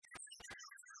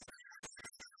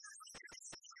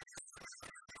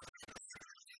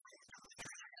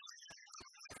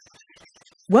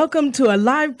Welcome to a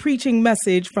live preaching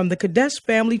message from the Kadesh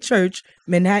Family Church,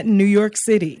 Manhattan, New York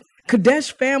City.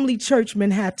 Kadesh Family Church,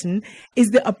 Manhattan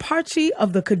is the eparchy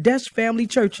of the Kadesh Family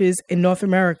Churches in North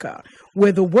America,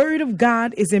 where the Word of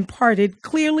God is imparted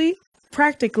clearly,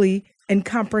 practically, and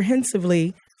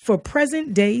comprehensively for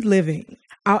present-day living.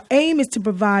 Our aim is to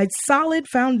provide solid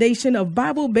foundation of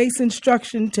Bible-based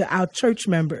instruction to our church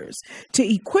members, to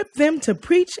equip them to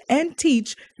preach and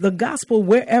teach the gospel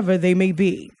wherever they may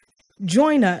be.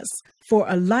 Join us for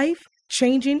a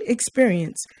life-changing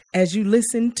experience as you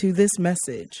listen to this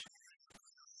message.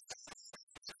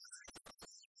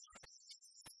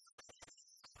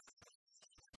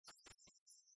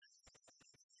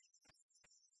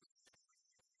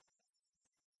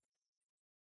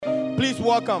 Please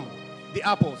welcome the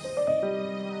apples.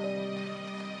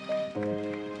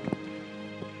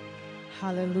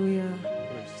 Hallelujah.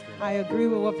 I agree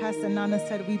with what Pastor Nana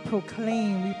said. We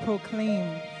proclaim.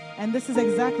 And this is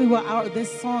exactly what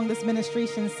this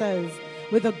ministration says.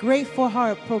 With a grateful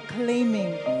heart,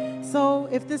 proclaiming. So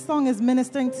if this song is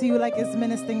ministering to you like it's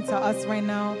ministering to us right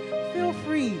now, feel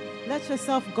free. Let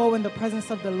yourself go in the presence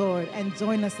of the Lord and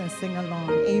join us and sing along.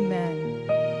 Amen.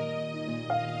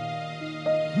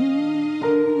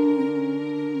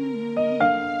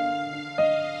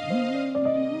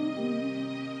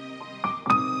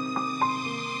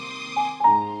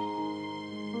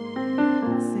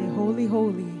 Say, holy,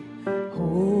 holy.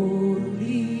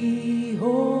 Holy,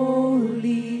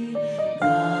 holy,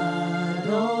 God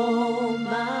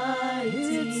Almighty.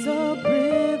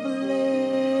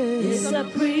 It's a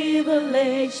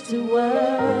privilege to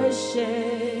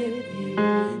worship you.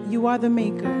 You are the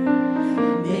maker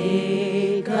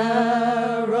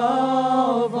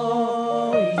of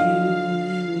all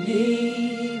universe.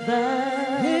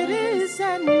 It is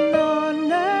an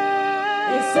honor.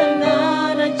 It's an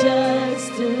honor just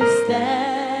to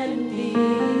stand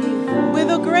with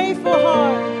a grateful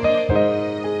heart.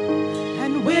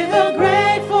 And with a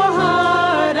grateful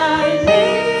heart, I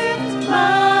lift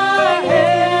my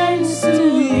hands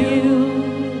to you,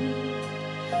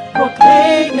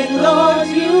 proclaiming, Lord,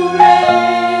 you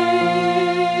reign.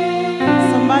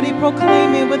 Somebody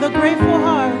proclaim it with a grateful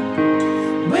heart.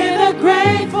 With a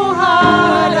grateful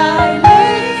heart, I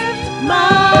lift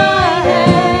my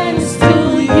hands to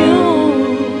you,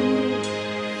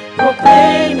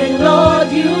 proclaiming, Lord,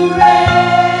 you reign.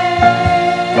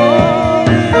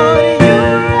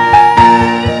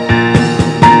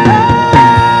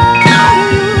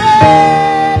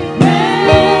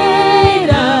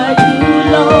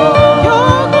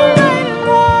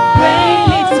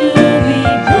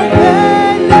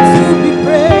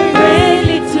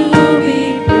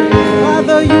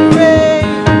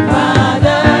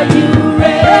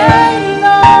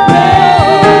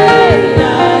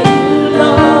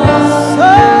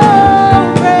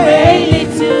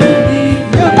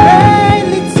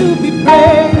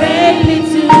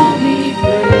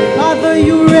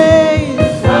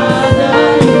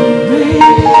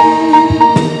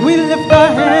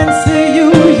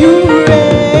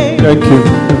 Thank you.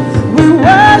 We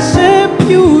worship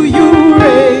you, you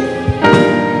reign.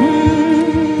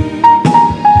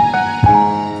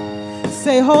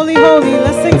 Say, holy, holy,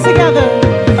 let's sing together.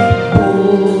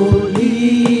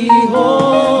 Holy,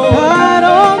 holy, God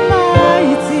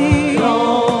Almighty.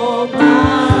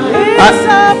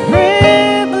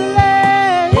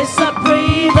 It's a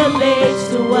privilege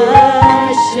to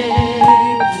worship.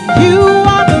 You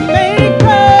are the maker.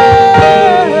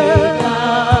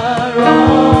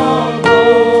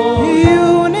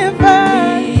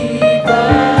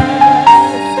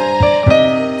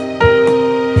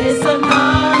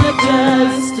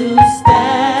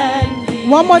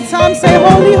 One more time, say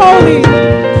holy, holy.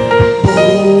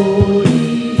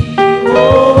 Holy,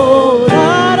 holy,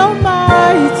 God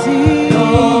Almighty.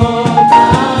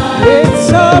 It's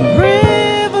a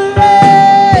privilege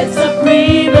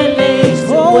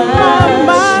to worship.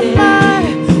 My.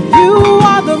 You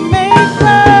are the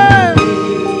maker.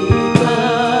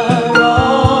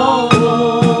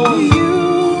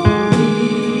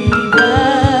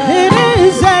 It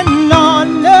is an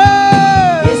honor.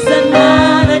 It's an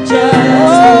honor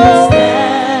just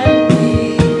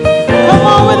come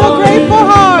on with a grateful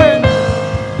heart.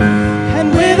 And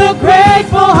with a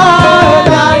grateful heart,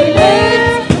 I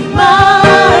lift my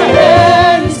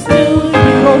hands to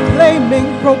you. Proclaiming,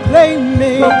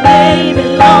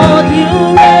 Lord, you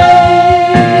reign.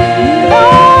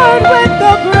 Lord, with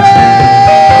a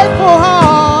grateful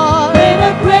heart. With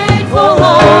a grateful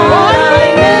heart, I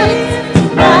lift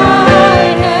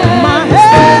my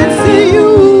hands to you,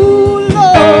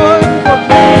 Lord.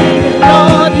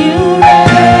 Lord, you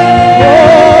reign.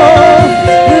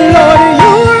 Lord,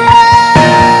 you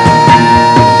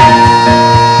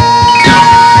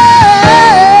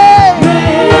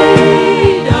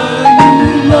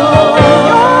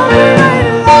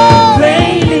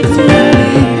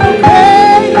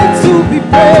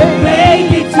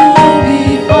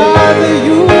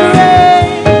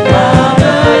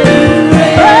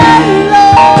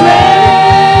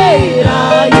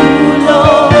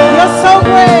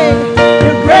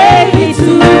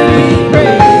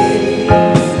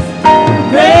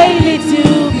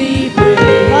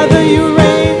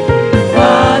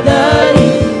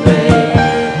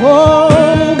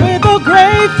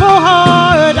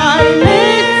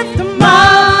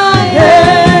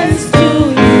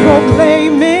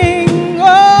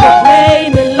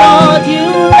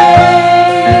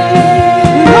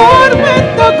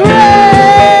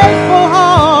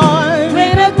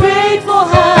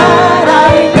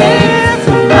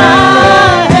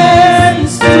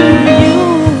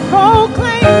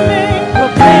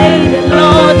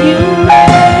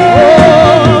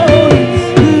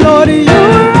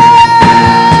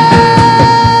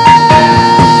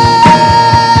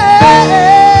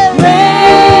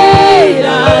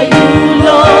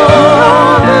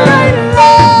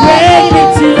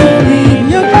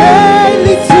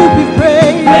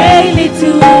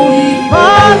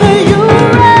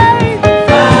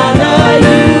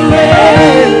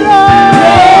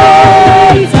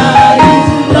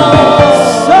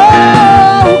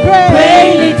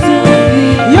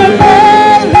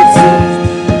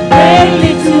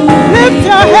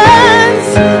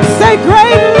Say,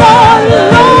 great Lord,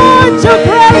 Lord, you're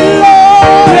great,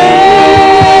 Lord.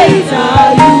 Great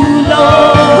are you,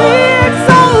 Lord. We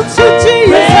exalt you,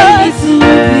 Jesus. Greatly to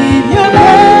be You're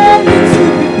greatly to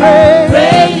be praised.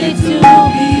 greatly to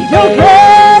be You're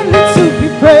praised. greatly to be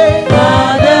praised.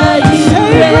 Father, you Say,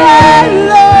 reign. great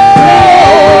Lord.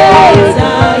 Great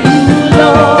are you,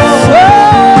 Lord. So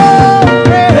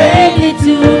great. Greatly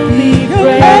to be You're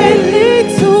praised. greatly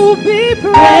to be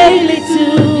praised. Greatly to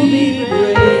be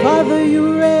praised. Father, you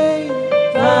reign.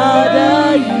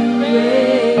 Father, you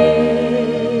reign.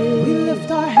 We lift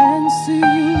our hands to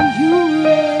you, you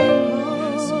reign.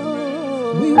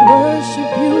 We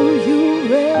worship you, you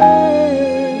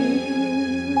reign.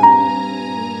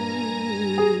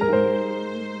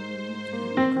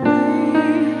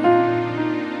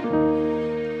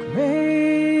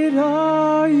 Great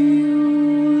are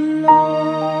you,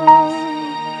 Lord.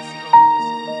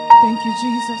 Thank you,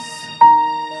 Jesus.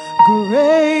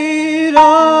 Great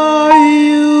are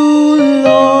you,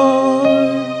 Lord.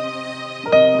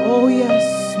 Oh,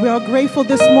 yes, we are grateful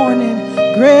this morning.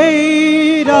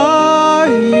 Great are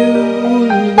you,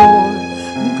 Lord.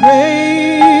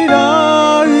 Great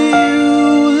are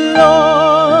you,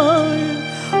 Lord.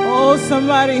 Oh,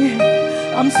 somebody,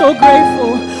 I'm so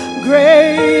grateful.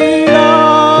 Great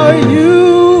are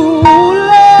you, Lord.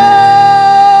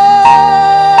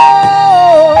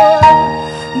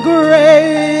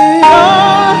 Great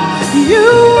are you,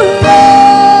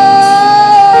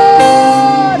 Lord.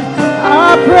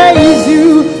 I praise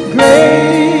you.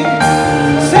 Great.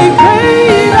 Say,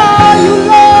 great are you,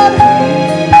 Lord.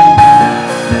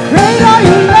 Great are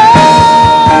you,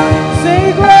 Lord. Say,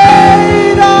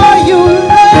 great are you,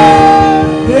 Lord.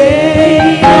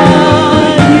 Great are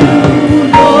you,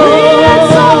 Lord. We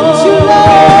exalt you,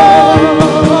 Lord.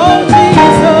 Oh,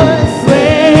 Jesus.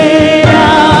 Great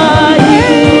are you,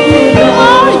 Great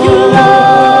are you,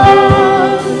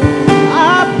 Lord. I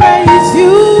praise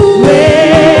you.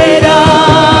 Great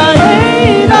are you,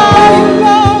 Great are you,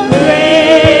 Lord.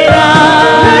 great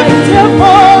are Lift your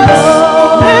voice,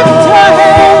 lift your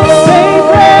hands, say,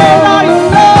 great are you,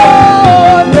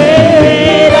 Lord.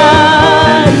 great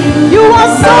are you, You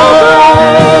are so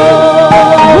great.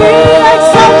 We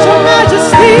exalt your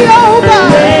majesty, oh God.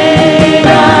 great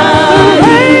are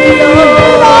Great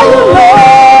are you,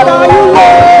 Lord. Are you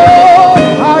Lord?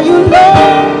 Are you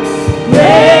Lord?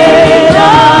 great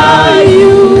are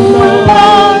you,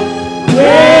 Lord.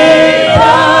 great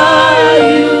are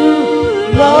you,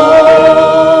 Lord.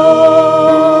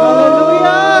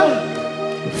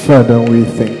 Hallelujah. Father, we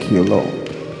thank you, Lord.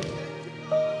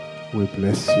 We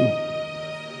bless you.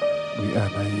 We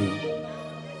honor you.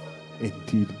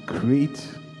 Indeed, great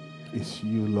is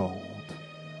you, Lord.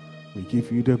 We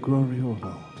give you the glory, O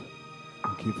Lord.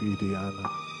 We give you the honor.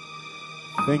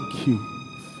 Thank you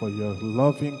for your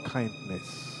loving kindness,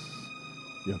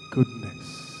 your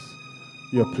goodness,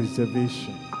 your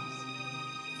preservation.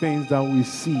 Things that we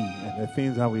see and the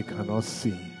things that we cannot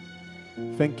see.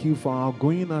 Thank you for our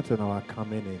going out and our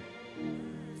coming in.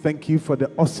 Thank you for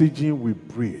the oxygen we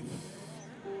breathe.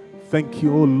 Thank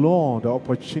you, O Lord, the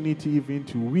opportunity even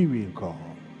to weary God.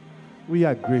 We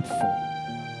are grateful.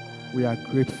 We are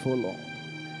grateful, Lord.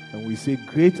 And we say,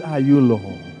 great are you,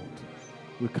 Lord.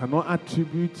 We cannot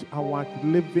attribute our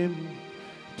living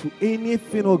to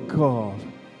anything, O God,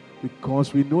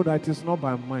 because we know that it is not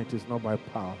by might, it is not by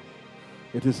power.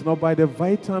 It is not by the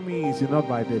vitamins, it is not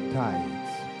by the diet.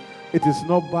 It is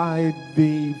not by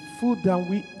the food that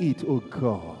we eat, O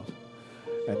God.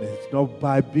 And it's not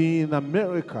by being in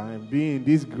America and being in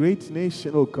this great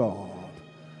nation, oh God.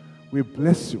 We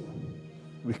bless you.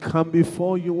 We come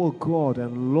before you, oh God,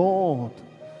 and Lord,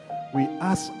 we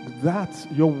ask that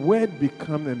your word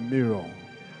become a mirror.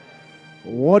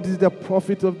 What is the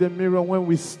profit of the mirror when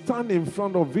we stand in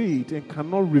front of it and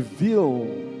cannot reveal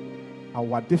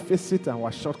our deficit and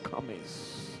our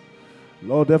shortcomings?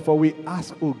 Lord, therefore we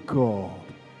ask, oh God,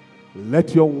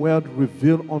 let your word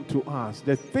reveal unto us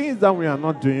the things that we are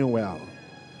not doing well.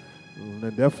 And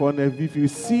therefore, if you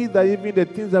see that even the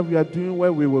things that we are doing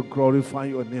well, we will glorify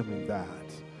your name in that.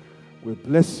 We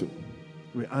bless you.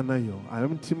 We honor you. I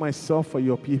empty myself for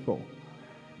your people.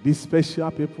 These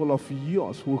special people of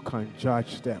yours who can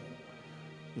judge them.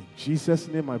 In Jesus'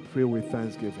 name I pray with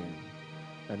thanksgiving.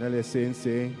 And then let's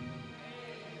say,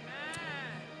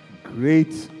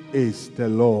 great is the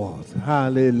Lord.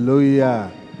 Hallelujah.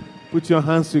 Put your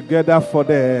hands together for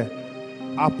the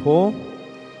apple.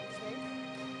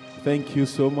 Thank you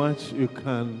so much. You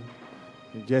can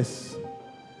just,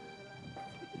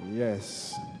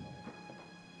 yes.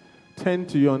 Turn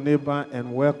to your neighbor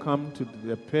and welcome to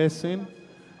the person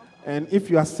And if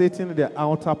you are sitting in the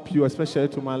outer pew, especially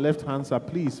to my left hand side,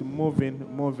 please move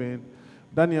in.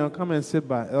 Daniel, come and sit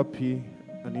by LP,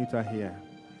 Anita here.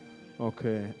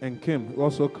 Okay. And Kim,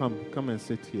 also come and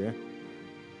sit here.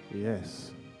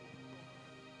 Yes.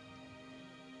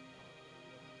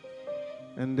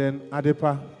 And then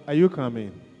Adepa, are you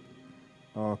coming?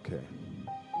 Okay.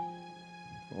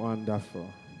 Wonderful.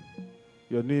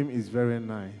 Your name is very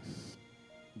nice.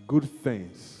 Good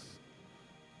things.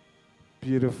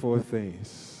 Beautiful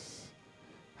things.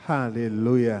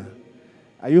 Hallelujah.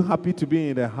 Are you happy to be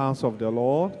in the house of the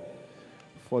Lord?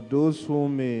 For those who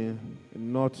may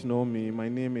not know me, my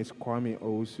name is Kwame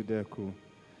Owusu-Daaku.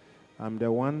 I'm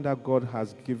the one that God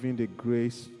has given the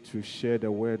grace to share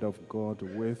the word of God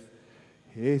with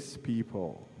His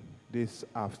people this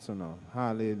afternoon.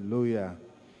 Hallelujah.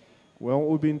 Well,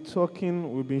 we've been talking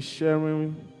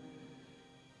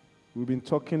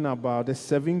about the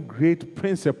 7 great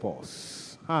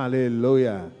principles.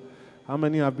 Hallelujah. How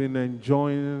many have been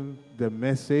enjoying the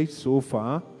message so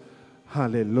far?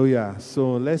 Hallelujah.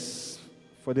 So let's,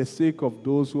 for the sake of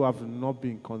those who have not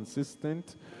been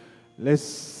consistent,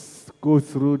 let's go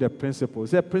through the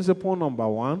principles. Principle number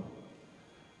 1,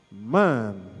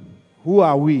 man. Who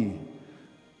are we?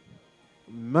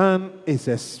 Man is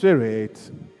a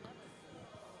spirit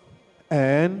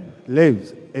and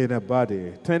lives in a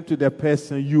body. Turn to the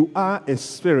person, you are a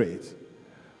spirit.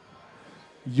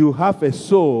 You have a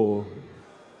soul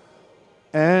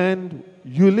and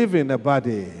you live in a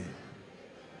body.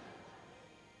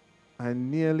 I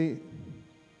nearly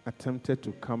attempted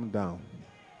to come down.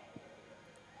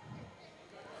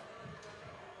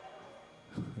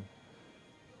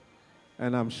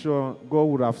 And I'm sure God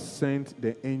would have sent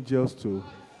the angels to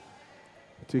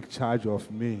take charge of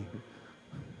me.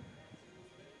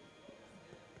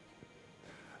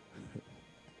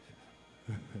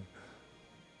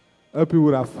 People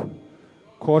would have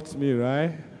caught me,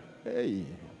 right? Hey,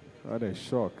 what a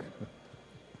shock.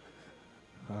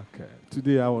 Okay.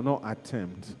 Today I will not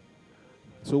attempt.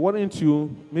 So why don't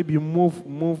you maybe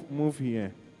move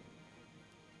here.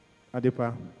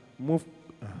 Adepa, move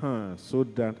so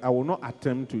that I will not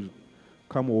attempt to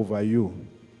come over you.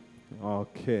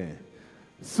 Okay.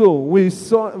 So we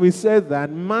said that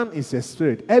man is a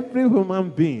spirit. Every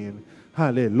human being,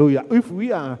 hallelujah. If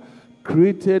we are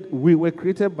created, we were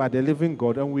created by the living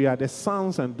God, and we are the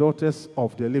sons and daughters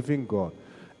of the living God.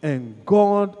 And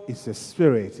God is a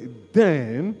spirit.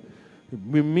 Then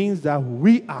it means that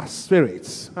we are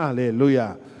spirits.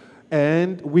 Hallelujah.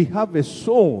 And we have a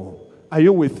soul. Are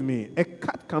you with me? A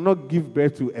cat cannot give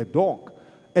birth to a dog.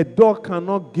 A dog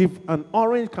cannot give, an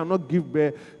orange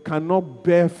cannot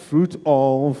bear fruit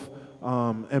of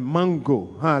a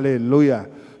mango. Hallelujah.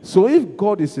 So if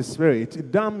God is a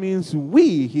spirit, that means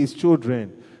we, His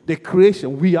children, the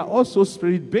creation, we are also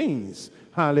spirit beings.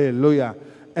 Hallelujah.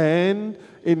 And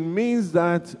it means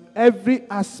that every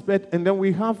aspect, and then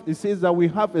it says that we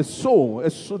have a soul.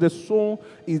 The soul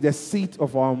is the seat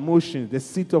of our emotions, the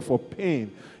seat of our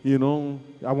pain,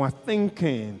 our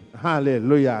thinking.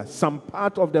 Hallelujah. Some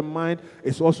part of the mind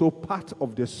is also part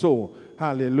of the soul.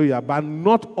 Hallelujah. But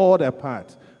not all the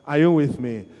part. Are you with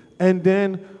me? And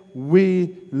then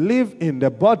we live in the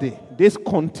body, this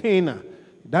container.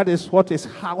 That is what is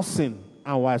housing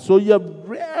our. So your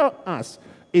real us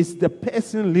is the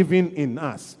person living in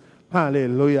us.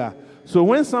 Hallelujah. So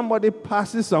when somebody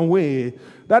passes away,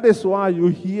 that is why you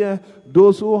hear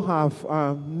those who have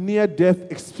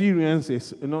near-death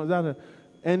experiences. That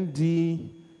ND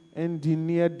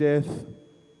near-death,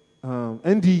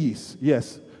 NDEs,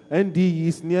 yes.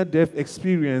 NDEs, near-death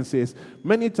experiences.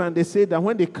 Many times they say that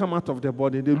when they come out of the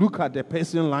body, they look at the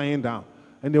person lying down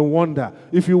and they wonder.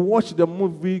 If you watch the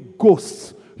movie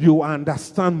Ghosts, you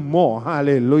understand more,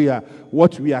 hallelujah,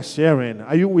 what we are sharing.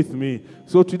 Are you with me?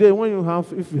 So today,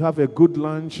 if you have a good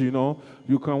lunch,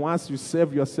 you can, once you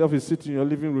serve yourself, you sit in your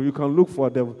living room, you can look for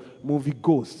the movie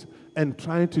Ghost and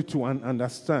try to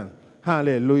understand.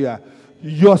 Hallelujah.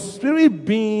 Your spirit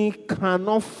being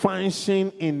cannot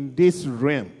function in this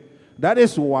realm. That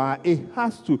is why it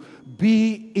has to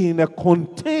be in a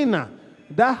container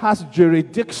that has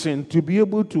jurisdiction to be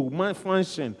able to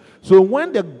function. So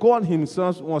when the God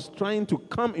himself was trying to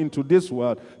come into this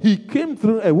world, he came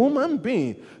through a human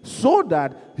being so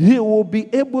that he will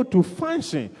be able to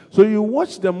function. So you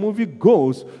watch the movie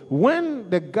Ghost, when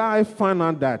the guy found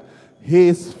out that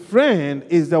his friend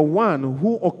is the one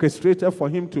who orchestrated for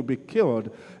him to be killed,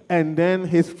 and then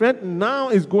his friend now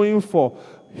is going for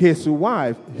his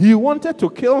wife. He wanted to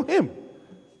kill him,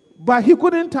 but he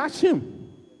couldn't touch him.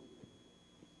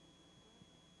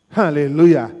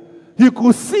 Hallelujah. He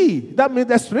could see. That means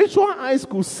the spiritual eyes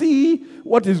could see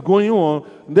what is going on.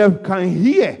 They can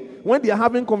hear. When they are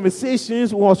having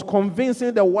conversations, was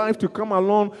convincing the wife to come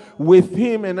along with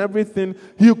him and everything.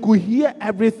 He could hear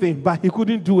everything, but he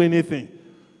couldn't do anything.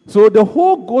 So the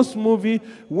whole ghost movie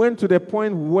went to the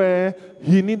point where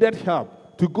he needed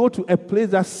help to go to a place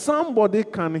that somebody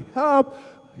can help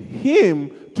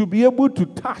him to be able to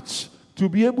touch, to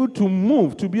be able to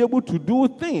move, to be able to do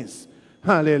things.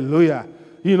 Hallelujah.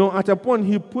 You know, at a point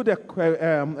he put a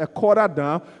quarter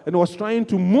down and was trying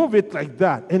to move it like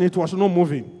that, and it was not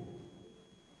moving.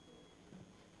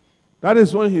 That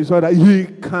is when he saw that he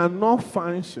cannot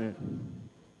function.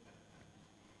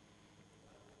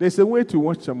 There's a way to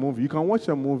watch a movie. You can watch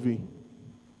a movie,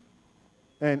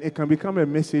 and it can become a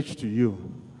message to you.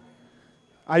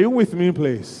 Are you with me,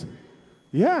 please?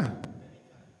 Yeah.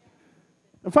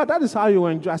 In fact, that is how you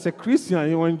enjoy. As a Christian,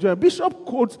 you enjoy. Bishop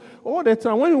quotes all the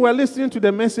time. When you were listening to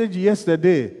the message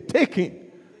yesterday,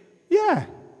 Taking. Yeah.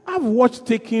 I've watched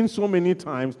Taking so many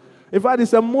times. In fact,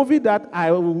 it's a movie that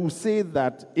I will say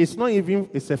that it's not even,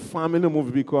 it's a family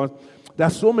movie because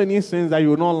there's so many things that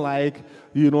you don't like,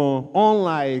 you know,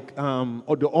 unlike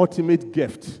or The Ultimate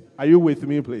Gift. Are you with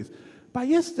me, please? But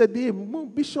yesterday,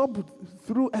 Bishop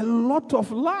threw a lot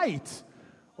of light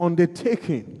on the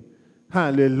Taking.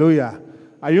 Hallelujah.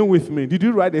 Are you with me? Did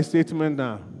you write a statement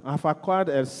down? I've acquired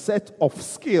a set of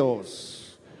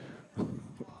skills.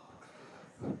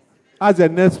 As the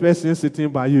next person sitting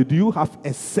by you, do you have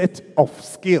a set of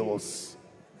skills?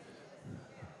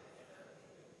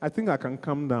 I think I can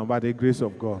come down by the grace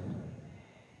of God.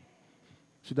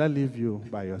 Should I leave you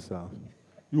by yourself?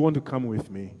 You want to come with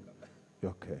me?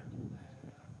 Okay.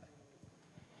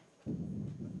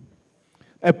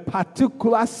 A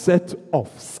particular set of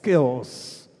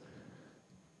skills.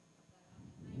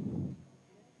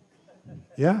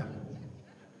 Yeah.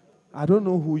 I don't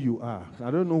know who you are.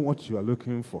 I don't know what you are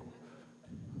looking for.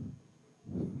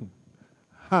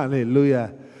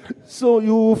 Hallelujah. So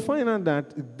you will find out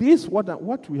that this,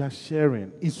 what we are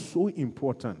sharing, is so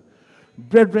important.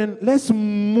 Brethren, let's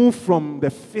move from the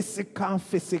physical,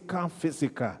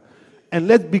 and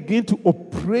let's begin to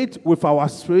operate with our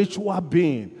spiritual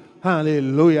being.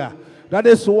 Hallelujah. That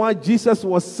is why Jesus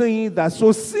was saying that,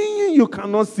 so seeing you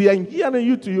cannot see, and hearing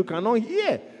you cannot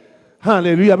hear.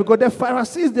 Hallelujah. Because the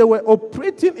Pharisees, they were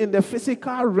operating in the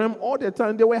physical realm all the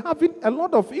time. They were having a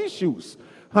lot of issues.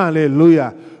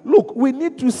 Hallelujah. Look, we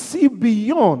need to see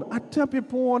beyond. I tell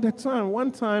people all the time.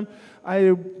 One time,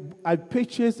 I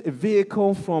purchased a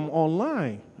vehicle from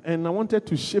online, and I wanted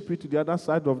to ship it to the other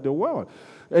side of the world.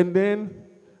 And then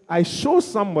I showed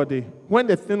somebody when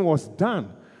the thing was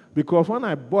done. Because when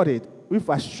I bought it, if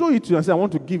I show it to you and say I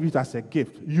want to give it as a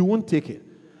gift, you won't take it.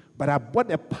 But I bought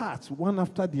the parts one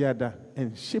after the other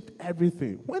and shipped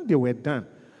everything. When they were done,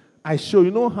 I show,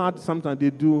 you know how sometimes they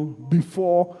do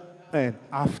before and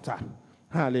after.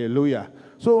 Hallelujah.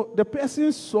 So the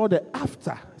person saw the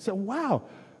after. He said, wow.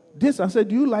 This, I said,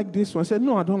 do you like this one? I said,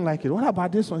 no, I don't like it. What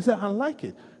about this one? I said, I like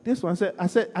it. This one, I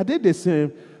said, I did the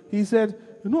same. He said,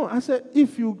 no, I said,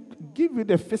 if you give you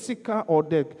the physical or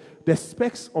the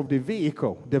specs of the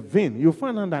vehicle, the VIN, you'll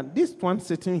find out that this one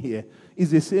sitting here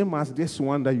is the same as this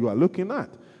one that you are looking at.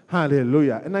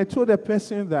 Hallelujah. And I told the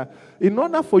person that in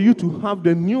order for you to have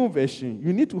the new version,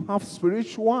 you need to have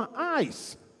spiritual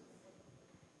eyes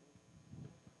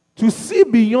to see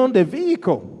beyond the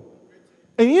vehicle.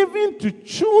 And even to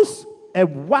choose a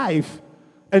wife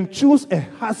and choose a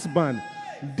husband.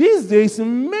 These days,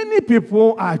 many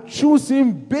people are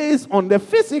choosing based on the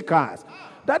physicals.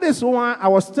 That is why I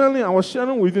was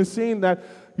sharing with you, saying that,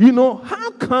 you know,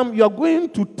 how come you're going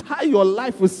to tie your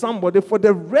life with somebody for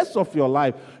the rest of your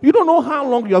life? You don't know how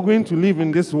long you're going to live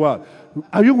in this world.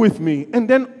 Are you with me? And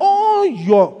then all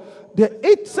the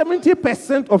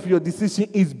 70% of your decision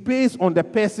is based on the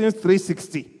person's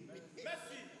 360.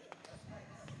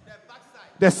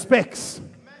 The specs.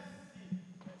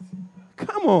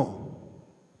 Come on.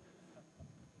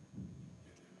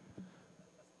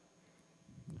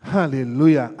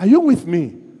 Hallelujah. Are you with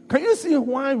me? Can you see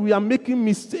why we are making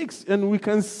mistakes? And we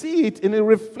can see it, and it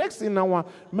reflects in our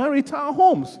marital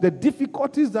homes, the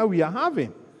difficulties that we are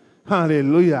having.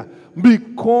 Hallelujah.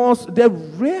 Because the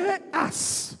rare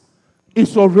us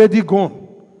is already gone.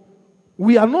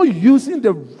 We are not using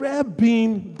the rare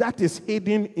being that is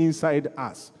hidden inside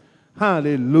us.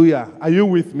 Hallelujah. Are you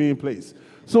with me, please?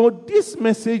 So this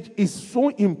message is so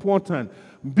important.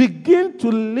 Begin to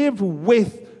live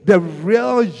with the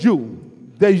real you,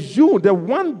 the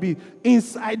one be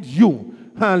inside you.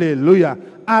 Hallelujah.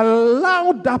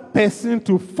 Allow that person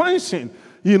to function,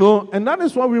 you know, and that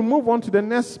is why we move on to the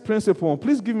next principle.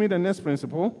 Please give me the next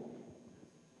principle.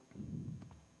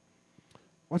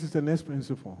 What is the next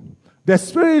principle? The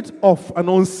spirit of an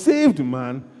unsaved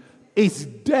man is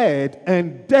dead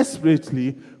and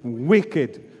desperately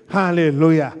wicked.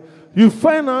 Hallelujah. You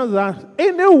find out that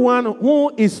anyone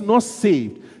who is not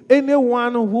saved,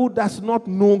 anyone who does not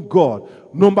know God,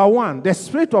 number one, the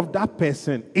spirit of that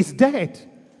person is dead.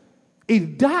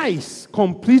 It dies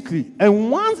completely. And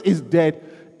once it's dead,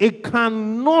 it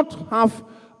cannot have,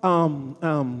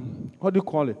 what do you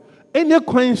call it? Any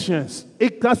conscience.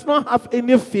 It does not have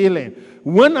any feeling.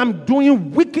 When I'm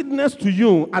doing wickedness to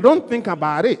you, I don't think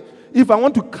about it. If I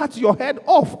want to cut your head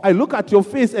off, I look at your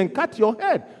face and cut your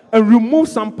head and remove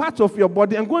some parts of your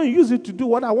body and go and use it to do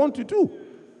what I want to do.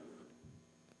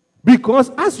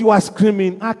 Because as you are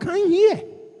screaming, I can't hear.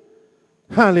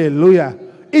 Hallelujah.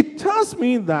 It tells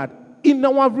me that in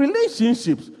our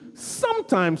relationships,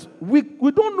 sometimes we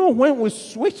don't know when we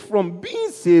switch from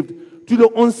being saved to the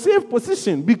unsaved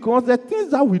position, because the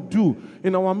things that we do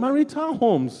in our marital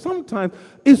homes sometimes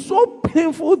is so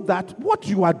painful that what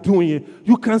you are doing,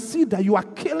 you can see that you are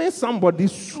killing somebody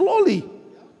slowly.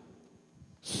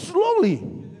 Slowly.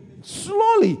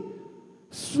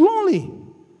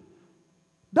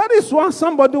 That is why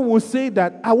somebody will say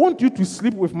that I want you to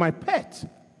sleep with my pet.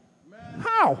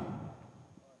 How?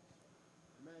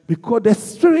 Because the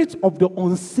spirit of the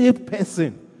unsaved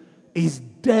person is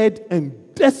dead and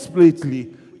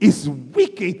desperately is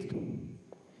wicked.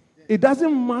 It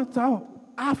doesn't matter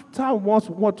afterwards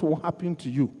what will happen to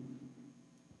you.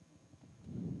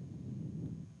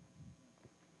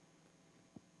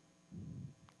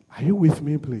 Are you with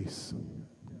me, please?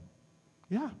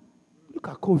 Yeah. Look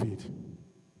at COVID.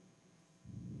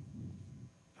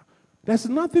 There's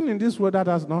nothing in this world that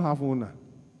does not have owner.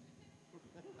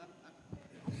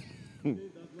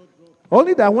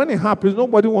 Only that when it happens,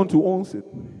 nobody wants to own it.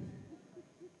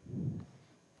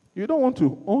 You don't want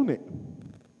to own it.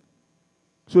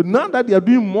 So now that they are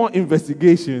doing more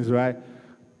investigations, right,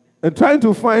 and trying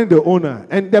to find the owner,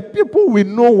 and the people will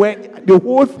know where the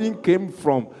whole thing came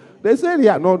from, they say they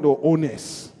are not the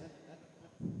owners.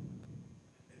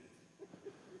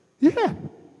 Yeah.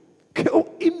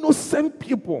 Kill innocent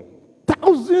people.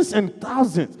 Thousands and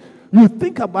thousands. You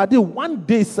think about it, one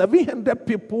day 700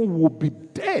 people will be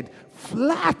dead.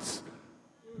 Flat.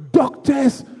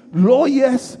 Doctors,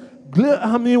 lawyers,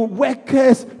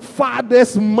 workers,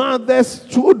 fathers, mothers,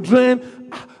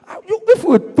 children. If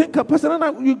we think a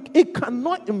person, it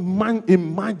cannot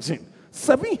imagine.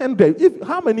 700.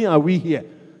 How many are we here?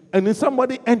 And if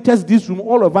somebody enters this room,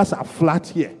 all of us are flat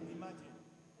here.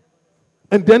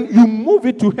 And then you move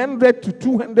it to 100, to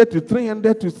 200, to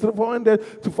 300, to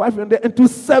 400, to 500, and to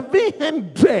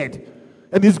 700.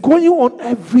 And it's going on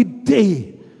every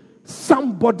day.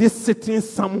 Somebody sitting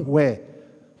somewhere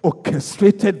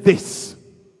orchestrated this.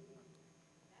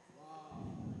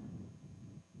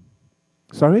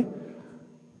 Sorry?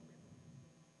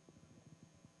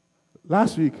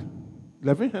 Last week,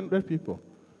 1,100 people.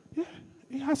 Yeah,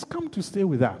 he has come to stay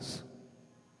with us.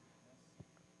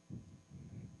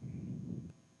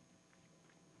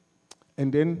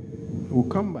 And then we'll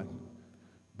come back.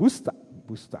 Booster.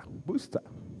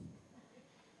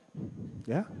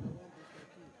 Yeah?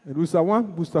 And booster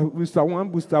one.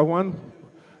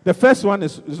 The first one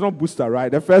is not booster, right?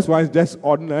 The first one is just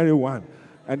ordinary one.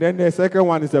 And then the second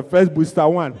one is the first booster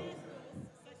one.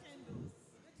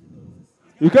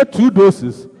 You get 2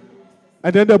 doses.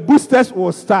 And then the boosters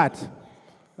will start.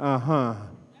 So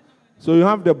you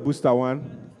have the booster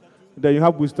 1. Then you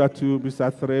have booster 2, booster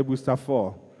 3, booster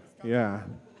 4. Yeah.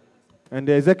 And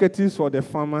the executives for the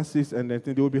pharmacists and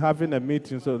everything, they will be having a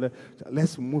meeting. So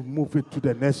let's move it to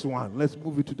the next one. Let's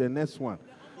move it to the next one.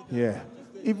 Yeah.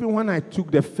 Even when I took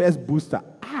the first booster,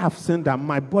 I have seen that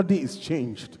my body is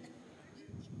changed.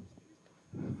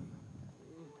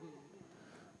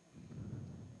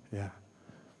 Yeah.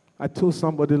 I told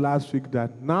somebody last week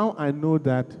that now I know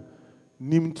that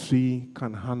neem tree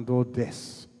can handle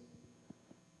this.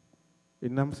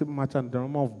 It doesn't matter the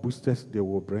number of boosters they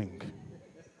will bring.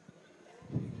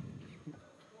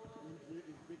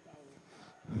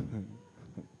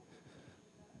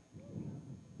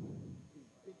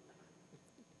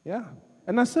 Yeah.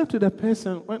 And I said to the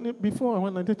person, when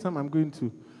the time I'm going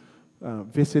to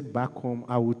visit back home,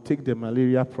 I would take the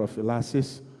malaria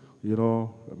prophylaxis,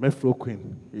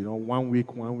 mefloquine, 1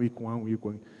 week.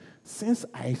 Since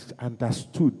I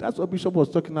understood, that's what Bishop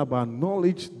was talking about,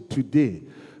 knowledge today.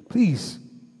 Please,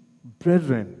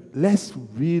 brethren, let's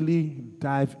really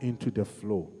dive into the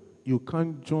flow. You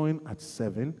can't join at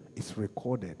 7. It's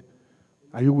recorded.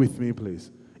 Are you with me,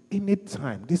 please?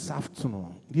 Anytime, this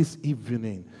afternoon, this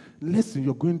evening, listen,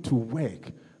 you're going to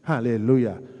work.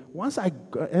 Hallelujah. Once I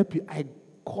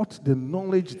got the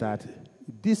knowledge that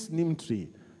this neem tree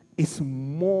is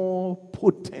more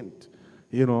potent.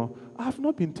 I've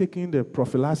not been taking the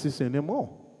prophylaxis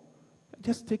anymore. I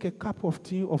just take a cup of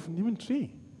tea of neem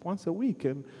tree once a week,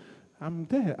 and I'm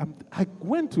there.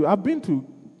 I've been to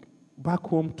back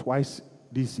home twice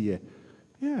this year.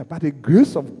 Yeah, by the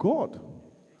grace of God.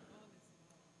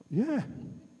 Yeah.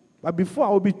 But before, I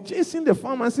would be chasing the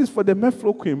pharmacies for the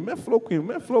mefloquine.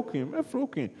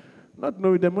 Not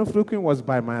knowing the mefloquine was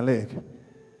by my leg.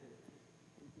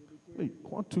 Wait,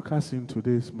 what took us into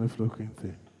this mefloquine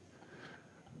thing?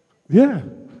 Yeah.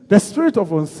 The spirit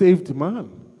of unsaved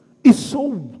man is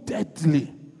so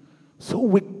deadly. So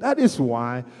weak. That is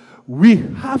why we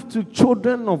have to,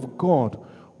 children of God,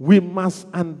 we must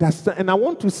understand. And I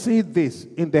want to say this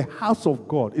in the house of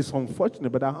God. It's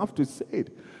unfortunate, but I have to say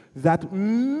it. That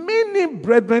many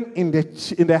brethren in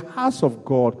the house of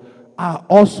God are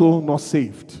also not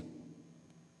saved.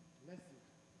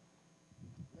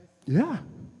 Yeah.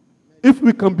 If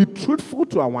we can be truthful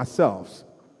to ourselves,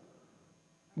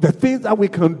 the things that we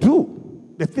can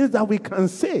do, the things that we can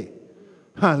say,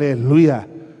 hallelujah.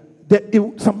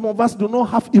 Some of us do not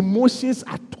have emotions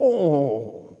at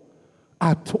all.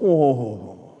 At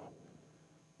all.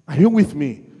 Are you with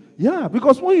me? Yeah,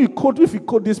 because if you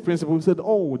quote this principle, you said,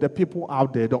 oh, the people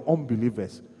out there, the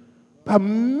unbelievers. But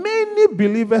many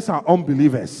believers are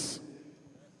unbelievers.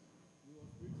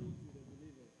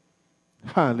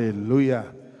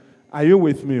 Hallelujah. Are you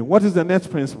with me? What is the next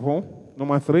principle?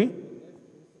 Number 3.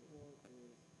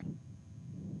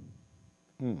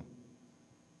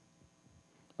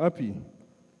 Happy.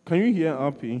 Can you hear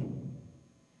happy?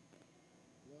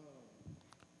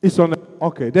 It's on.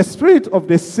 Okay. The spirit of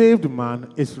the saved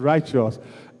man is righteous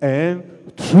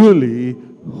and truly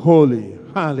holy.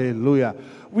 Hallelujah.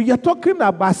 We are talking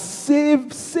about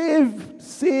saved.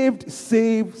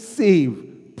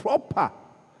 Proper.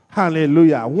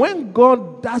 Hallelujah. When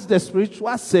God does the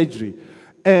spiritual surgery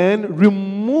and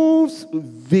removes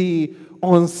the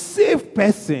unsaved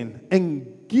person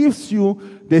and gives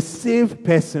you the saved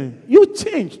person, you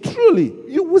change. Truly.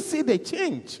 You will see the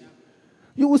change.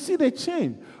 You will see the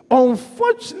change.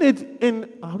 Unfortunate, and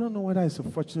I don't know whether it's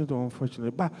unfortunate or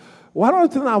unfortunate, but one of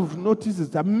the things I've noticed is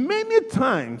that many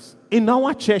times in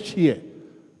our church here,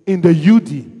 in the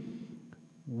UD,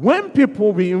 when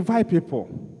we invite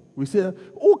people, we say,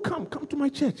 oh, come to my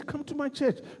church,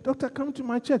 Doctor, come to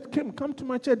my church, come to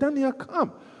my church, Daniel,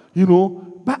 come.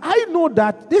 But I know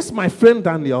that this, my friend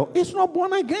Daniel, is not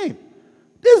born again.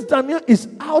 This Daniel is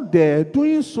out there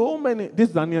doing so many. This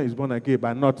Daniel is born again,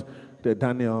 but not the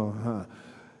Daniel.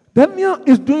 Daniel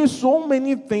is doing so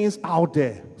many things out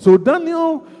there. So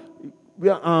Daniel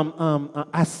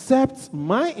accepts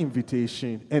my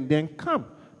invitation and then come.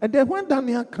 And then when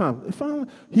Daniel comes,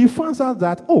 he finds out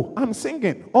that, oh, I'm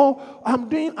singing, or I'm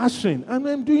doing ushering, and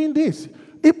I'm doing this.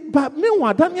 But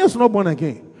meanwhile, Daniel's not born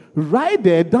again. Right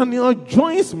there, Daniel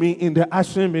joins me in the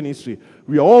ushering ministry.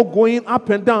 We are all going up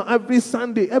and down every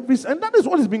Sunday, and that is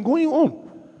what has been going on.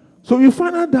 So you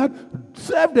find out that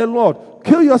serve the Lord,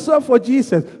 kill yourself for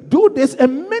Jesus, do this,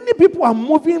 and many people are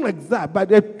moving like that, but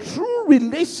the true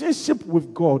relationship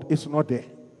with God is not there.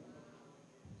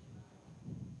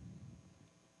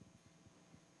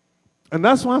 And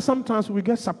that's why sometimes we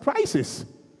get surprises.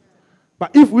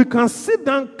 But if we can sit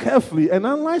down carefully and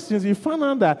analyze things, you find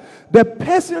out that the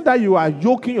person that you are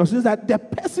yoking yourself, that the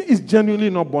person is genuinely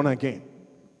not born again.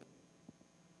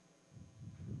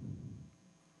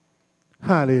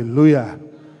 Hallelujah.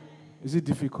 Is it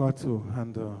difficult to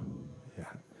handle?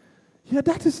 Yeah,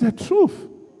 that is the truth.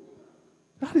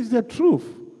 That is the truth.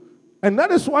 And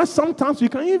that is why sometimes you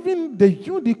can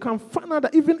can find out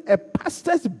that even a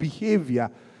pastor's behavior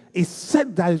is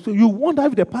said that, so you wonder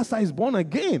if the pastor is born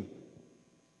again.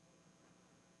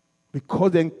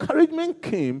 Because the encouragement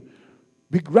came,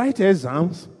 write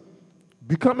exams,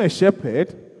 become a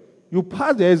shepherd. You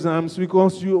pass the exams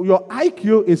because your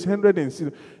IQ is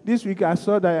 160. This week I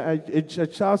saw that a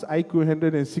child's IQ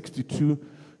 162,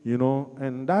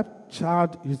 and that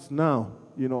child is now,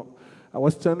 I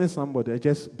was telling somebody,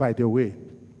 just by the way,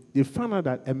 they found out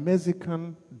that a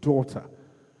Mexican daughter,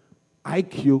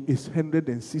 IQ is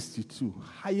 162,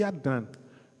 higher than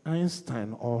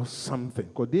Einstein or something,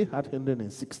 because they had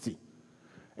 160.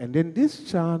 And then this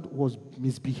child was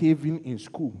misbehaving in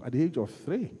school at the age of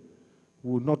 3.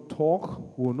 Will not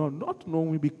talk, will not know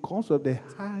me because of the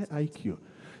high IQ.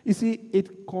 You see,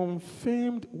 it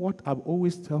confirmed what I've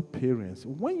always tell parents.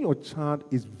 When your child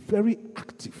is very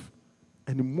active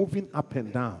and moving up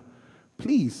and down,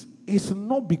 please, it's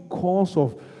not because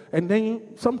of, and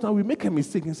then sometimes we make a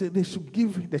mistake and say they should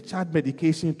give the child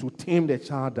medication to tame the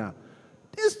child down.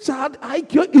 This child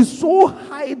IQ is so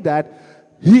high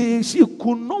that She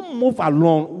could not move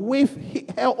along with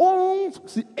her own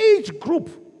age group.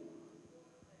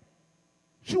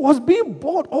 She was being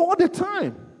bored all the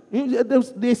time.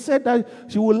 They said that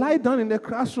she would lie down in the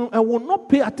classroom and would not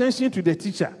pay attention to the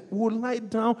teacher. Would lie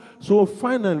down. So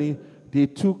finally, they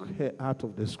took her out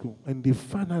of the school. And they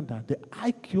found out that the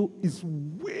IQ is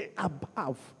way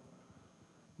above.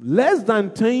 Less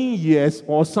than 10 years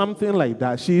or something like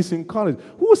that. She is in college.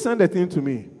 Who sent the thing to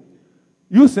me?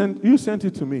 You sent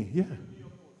it to me. Yeah.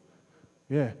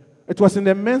 Yeah. It was in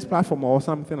the men's platform or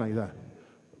something like that.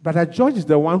 But George is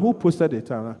the one who posted it.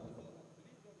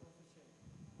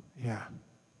 Yeah.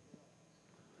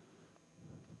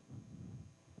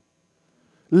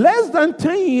 Less than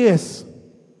 10 years,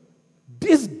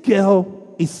 this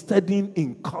girl is studying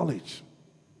in college.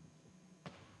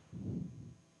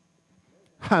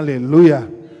 Hallelujah.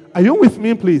 Are you with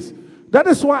me, please? That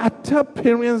is why I tell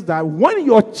parents that when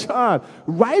your child,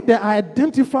 right there, I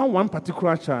identify one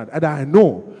particular child, and I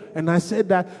know. And I said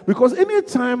that because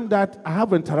anytime that I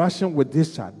have interaction with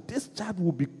this child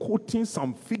will be quoting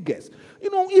some figures. You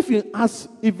know, if you ask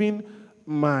even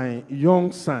my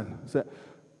young son, say,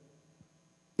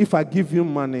 if I give you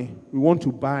money, we want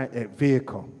to buy a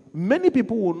vehicle. Many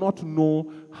people will not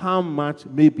know how much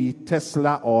maybe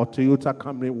Tesla or Toyota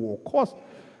Camry will cost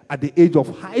at the age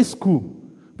of high school.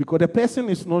 Because the person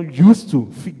is not used to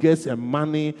figures and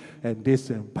money and this.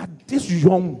 But this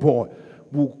young boy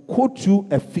will quote you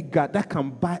a figure that can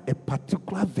buy a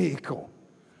particular vehicle.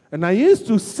 And I used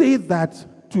to say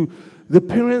that to the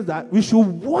parents that we should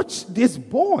watch this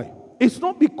boy. It's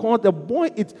not because the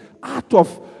boy is out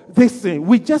of this thing.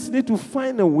 We just need to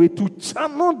find a way to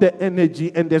channel the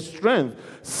energy and the strength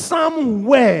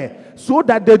somewhere so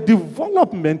that the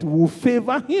development will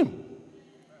favor him.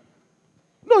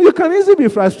 No, you can easily be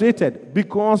frustrated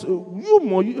because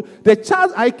the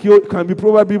child's IQ can be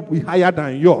probably higher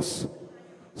than yours.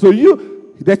 So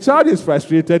the child is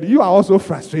frustrated, you are also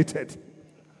frustrated.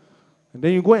 And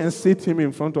then you go and sit him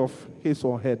in front of his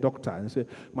or her doctor and say,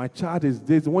 my child is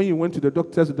this. When you went to the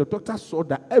doctor saw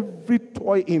that every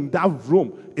toy in that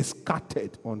room is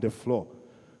scattered on the floor.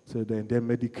 So then the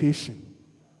medication.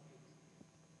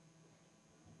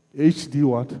 HD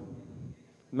what?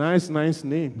 Nice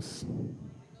names.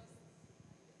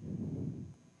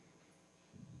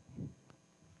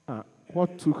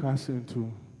 What took us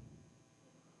into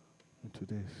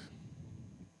this?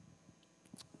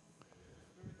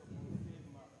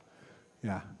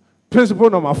 Yeah. Principle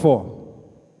number 4.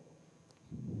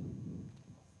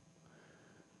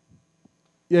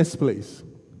 Yes, please.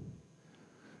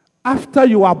 After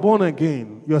you are born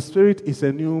again, your spirit is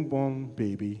a newborn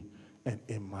baby and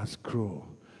it must grow.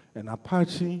 And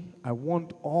Apache, I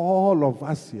want all of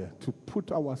us here to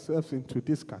put ourselves into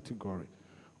this category.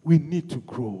 We need to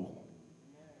grow.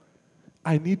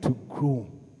 I need to grow.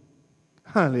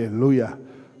 Hallelujah.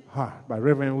 But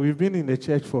Reverend, we've been in the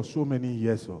church for so many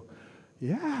years. So,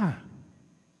 yeah.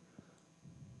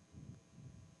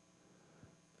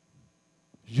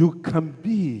 You can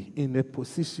be in a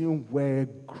position where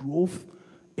growth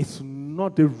is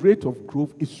not, the rate of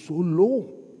growth is so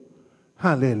low.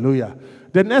 Hallelujah.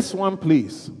 The next one,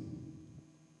 please.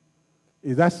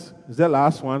 Is the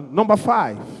last one? Number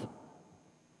 5.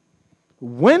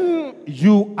 When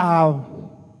you are,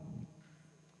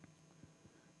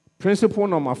 principle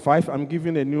number 5, I'm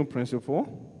giving a new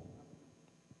principle.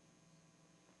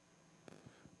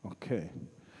 Okay.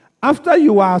 After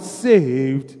you are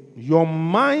saved, your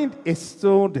mind is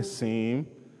still the same.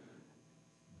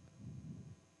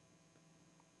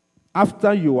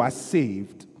 After you are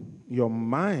saved, your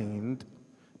mind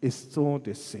is still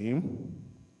the same.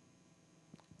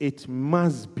 It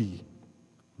must be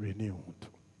renewed.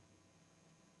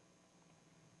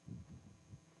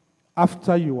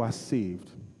 After you are saved,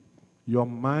 your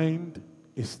mind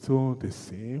is still the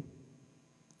same.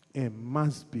 It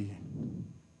must be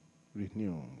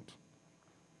renewed.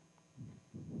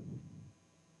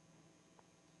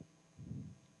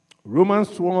 Romans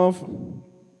 12,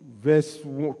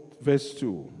 verse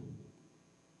 2.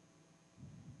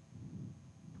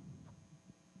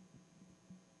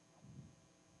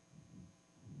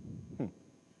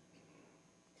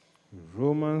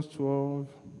 Romans 12.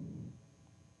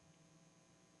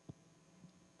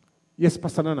 Yes,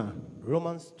 Pastor Nana.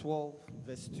 Romans 12,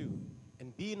 verse 2.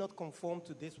 And be not conformed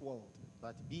to this world,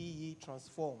 but be ye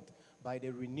transformed by the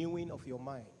renewing of your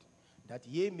mind, that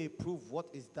ye may prove what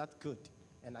is that good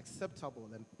and acceptable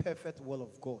and perfect will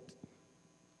of God.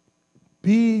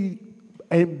 Be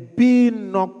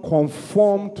not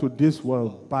conformed to this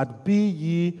world, but be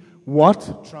ye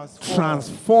what?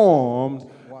 Transformed.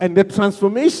 And the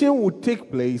transformation will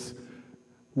take place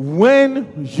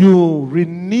When you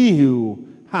renew,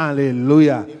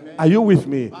 hallelujah. Amen. Are you with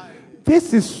me?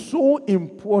 This is so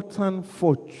important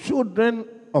for children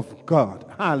of God.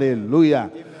 Hallelujah.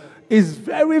 Amen. It's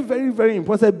very, very, very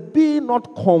important. Be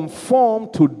not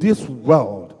conformed to this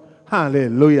world.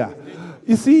 Hallelujah.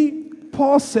 You see,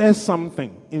 Paul says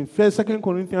something in 2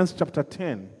 Corinthians chapter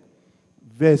 10,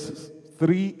 verses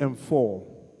 3 and 4.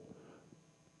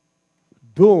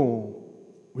 Though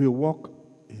we walk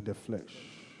in the flesh,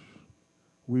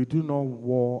 we do not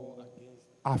war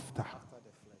after.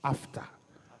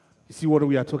 You see what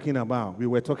we are talking about? We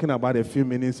were talking about a few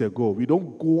minutes ago. We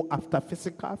don't go after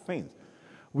physical things.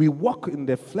 We walk in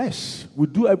the flesh. We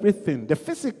do everything. The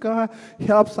physical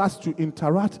helps us to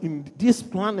interact in this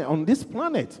planet, on this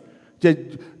planet.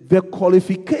 The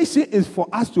qualification is for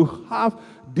us to have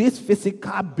this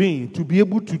physical being to be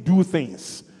able to do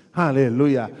things.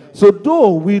 Hallelujah. So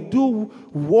though we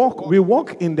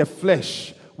walk in the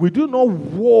flesh, we do not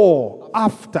war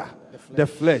after the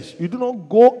flesh. You do not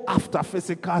go after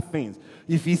physical things.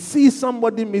 If you see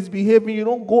somebody misbehaving, you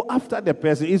don't go after the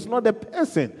person. It's not the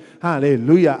person.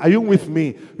 Hallelujah. Are you with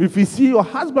me? If you see your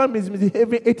husband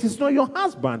misbehaving, it is not your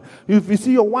husband. If you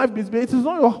see your wife misbehaving, it is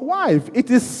not your wife. It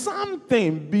is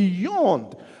something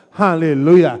beyond.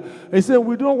 Hallelujah. He said,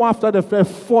 we don't go after the flesh,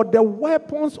 for the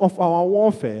weapons of our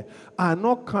warfare are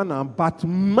not carnal, but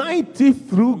mighty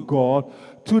through God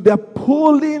to the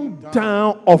pulling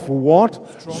down of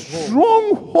what?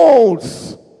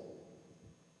 Strongholds.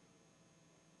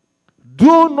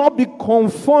 Do not be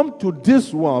conformed to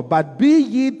this world, but be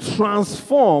ye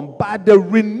transformed by the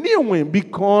renewing,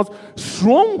 because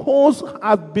strongholds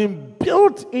have been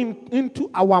built into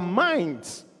our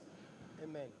minds.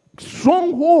 Amen.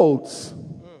 Strongholds.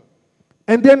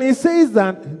 And then he says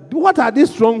that, what are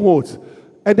these strongholds?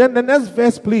 And then the next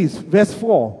verse, please, verse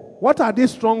 4. What are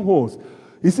these strongholds?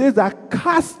 He says that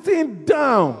casting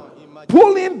down,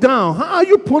 pulling down. How are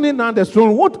you pulling down the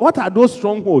strongholds? What are those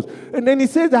strongholds? And then he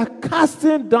says that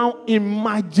casting down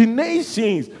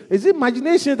imaginations. Is it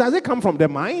imaginations? Does it come from the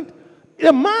mind?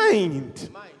 The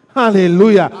mind.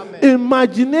 Hallelujah. Amen.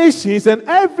 Imaginations and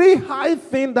every high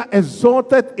thing that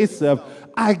exalted itself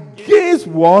against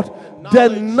what? The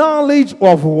knowledge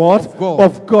of what?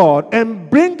 Of God. And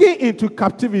bringing into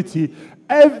captivity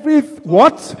every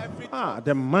what?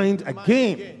 The mind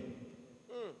again.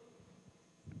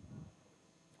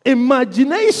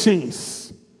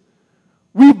 Imaginations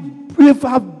we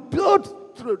have built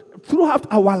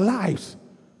throughout our lives.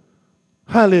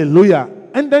 Hallelujah.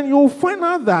 And then you'll find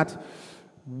out that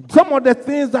some of the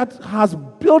things that has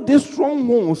built these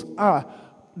strongholds are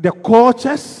the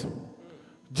cultures.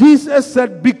 Jesus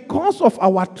said, because of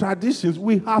our traditions,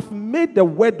 we have made the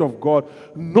word of God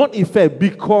not effective,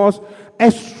 because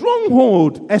a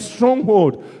stronghold,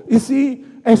 you see,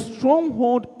 a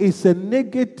stronghold is a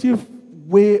negative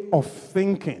way of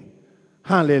thinking.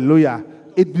 Hallelujah.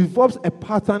 It develops a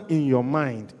pattern in your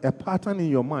mind.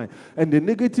 And the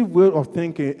negative way of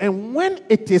thinking. And when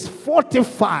it is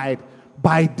fortified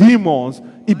by demons,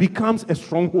 it becomes a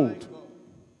stronghold.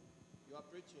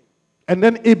 And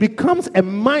then it becomes a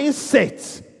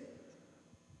mindset.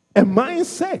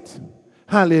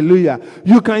 Hallelujah.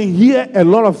 You can hear a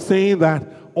lot of saying that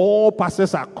all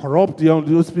pastors are corrupt.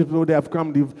 Those people, they have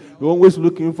come, they're always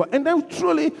looking for. And then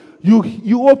truly,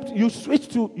 you switch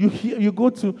to, you go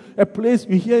to a place,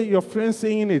 you hear your friends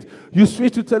saying it. You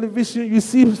switch to television, you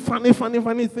see funny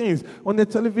things on the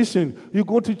television. You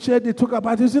go to church, they talk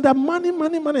about it. You see that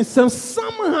money. So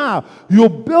somehow, you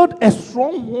build a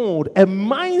stronghold, a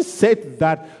mindset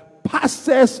that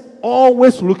pastors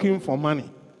always looking for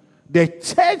money. The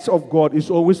church of God is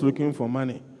always looking for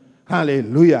money.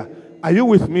 Hallelujah. Are you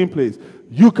with me, please?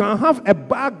 You can have a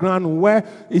background where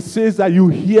it says that you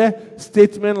hear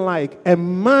statement like, a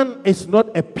man is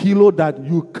not a pillow that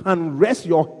you can rest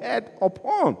your head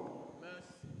upon.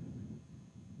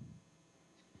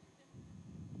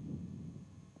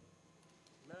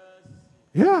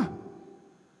 Yeah.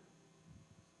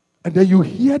 And then you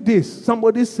hear this.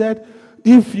 Somebody said,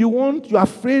 if you're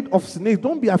afraid of snakes,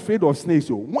 don't be afraid of snakes.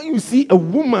 So when you see a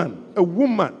woman,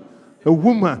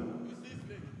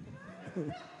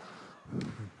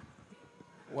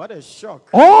 what a shock.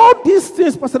 All these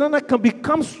things, Pastor Nana, can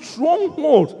become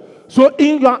strongholds. So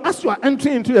as you are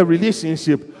entering into a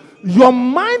relationship, your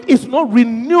mind is not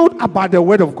renewed about the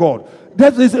word of God.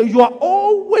 You are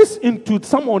always into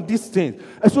some of these things.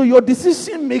 And so your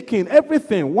decision making,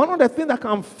 everything, one of the things that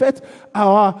can affect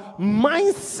our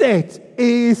mindset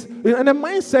is, and a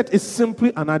mindset is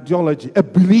simply an ideology, a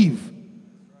belief.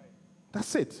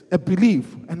 That's it. A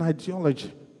belief, an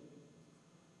ideology.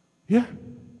 Yeah.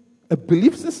 A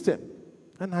belief system,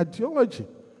 an ideology.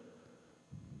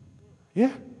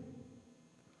 Yeah.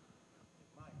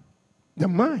 The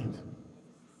mind.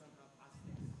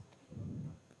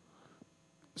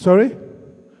 Sorry?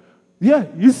 Yeah,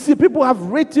 you see, people have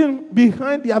written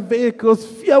behind their vehicles,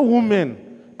 fear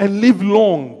women and live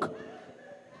long.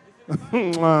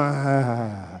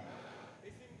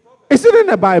 Is it in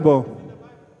the Bible?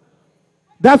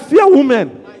 That fear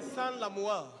women. My son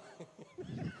Lamuel.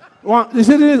 Well, you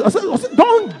see,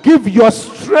 don't give your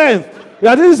strength.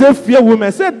 I didn't say fear women.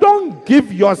 I said, don't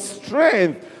give your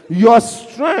strength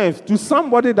to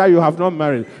somebody that you have not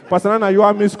married. Pastor Nana, you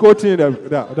are misquoting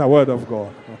the word of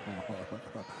God.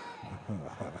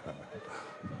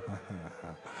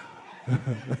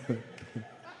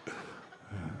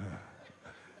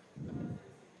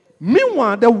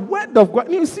 Meanwhile, the word of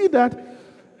God, you see that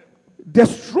the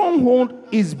stronghold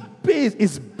is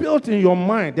built in your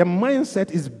mind. The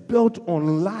mindset is built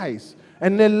on lies.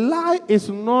 And the lie is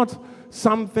not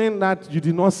something that you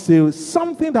did not say,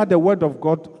 something that the word of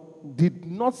God did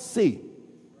not say.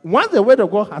 Once the word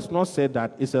of God has not said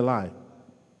that, it's a lie.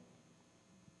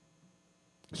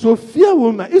 So fear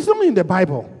woman is not in the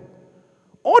Bible.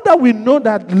 All that we know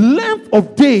that length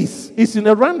of days is in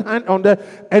the right hand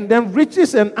and then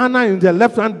riches and honor in the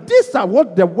left hand. These are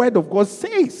what the word of God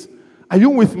says. Are you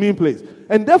with me, please?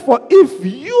 And therefore, if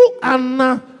you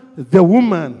honor the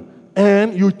woman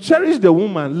and you cherish the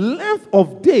woman, length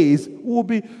of days will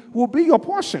be your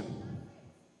portion.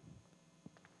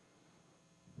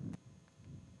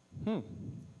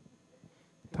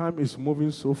 Time is moving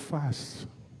so fast.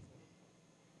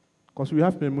 Because we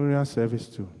have memorial service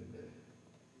too.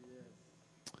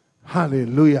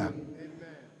 Hallelujah. Amen.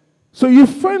 So you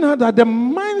find out that the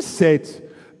mindset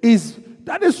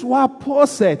that is why Paul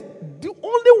said, the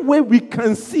only way we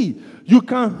can see, you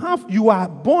are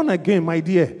born again, my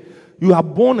dear. You are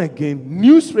born again.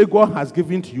 New spirit God has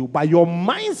given to you, but your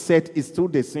mindset is still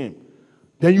the same.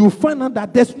 Then you find out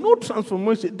that there's no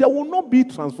transformation. There will not be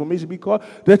transformation because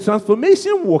the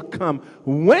transformation will come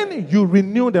when you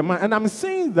renew the mind. And I'm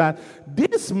saying that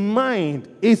this mind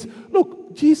is,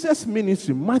 look, Jesus'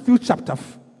 ministry, Matthew chapter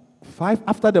 5,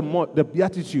 after the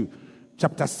Beatitude,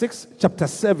 chapter 6, chapter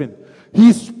 7,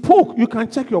 he spoke. You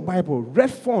can check your Bible. Red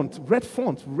font.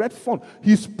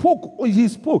 He spoke.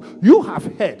 You have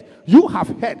heard.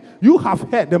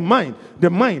 The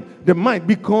mind.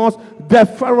 Because the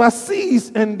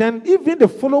Pharisees and then even the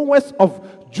followers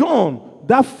of John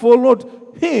that followed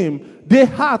him, they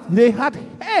had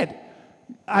heard.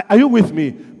 Are you with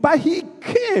me? But he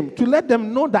came to let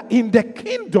them know that in the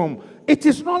kingdom, it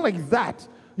is not like that.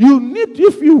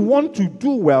 If you want to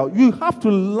do well, you have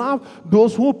to love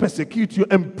those who persecute you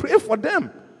and pray for them.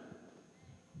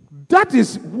 That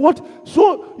is what,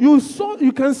 so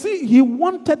you can see he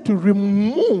wanted to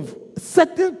remove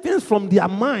certain things from their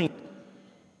mind.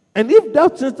 And if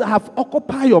those things have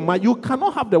occupied your mind, you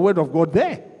cannot have the word of God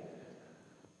there.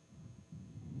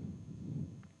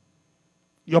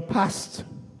 Your past.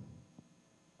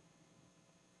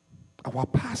 Our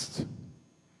past.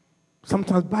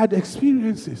 Sometimes bad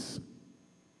experiences.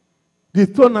 They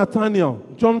told Nathanael,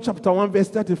 John chapter 1, verse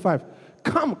 35,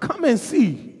 come and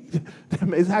see.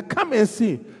 He said, come and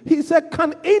see. He said,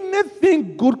 can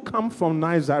anything good come from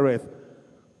Nazareth?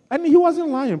 And he wasn't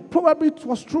lying. Probably it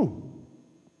was true.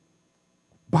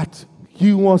 But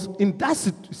he was, in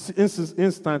that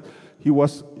instant, it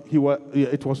was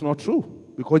not true.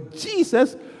 Because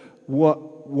Jesus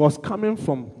was coming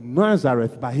from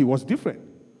Nazareth, but he was different.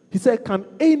 He said, can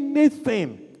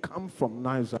anything come from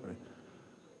Nazareth?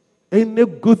 Any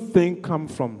good thing come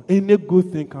from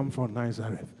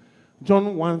Nazareth?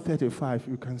 John 1:35,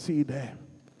 you can see there.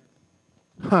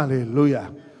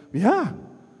 Hallelujah. Yeah.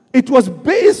 It was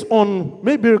based on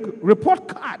maybe a report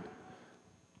card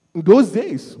in those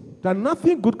days that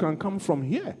nothing good can come from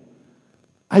here.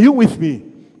 Are you with me?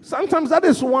 Sometimes that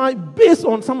is why, based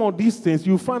on some of these things,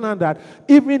 you find out that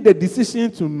even the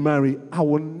decision to marry, I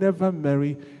will never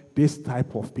marry this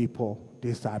type of people,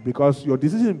 because your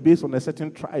decision is based on a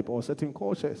certain tribe or certain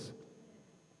cultures.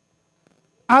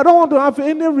 I don't want to have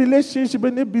any relationship,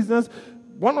 any business.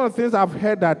 One of the things I've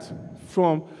heard that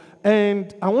from,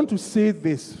 and I want to say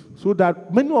this so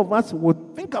that many of us will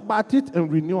think about it and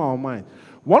renew our mind.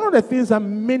 One of the things that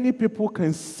many people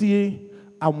can see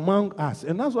among us,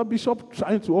 and that's what Bishop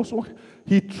tries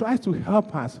to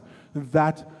help us,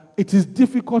 that it is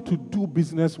difficult to do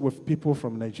business with people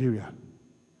from Nigeria.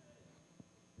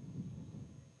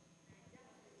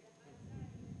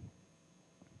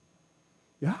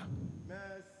 Yeah.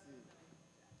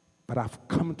 But I've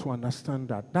come to understand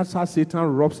that. That's how Satan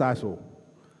robs us all.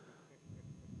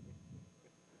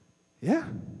 Yeah.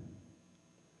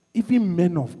 Even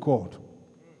men of God.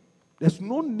 There's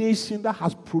no nation that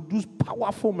has produced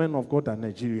powerful men of God than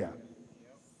Nigeria.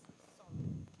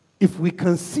 If we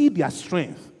can see their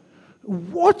strength,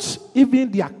 watch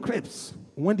even their crepes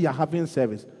when they are having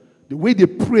service, the way they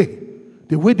pray,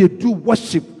 the way they do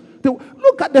worship.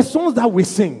 Look at the songs that we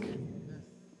sing.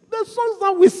 The songs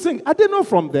that we sing, I didn't know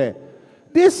from there.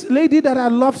 This lady that I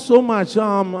love so much,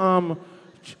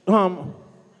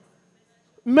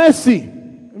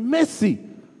 Mercy,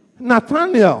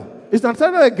 Nathaniel. Is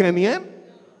Nathaniel a Ghanaian?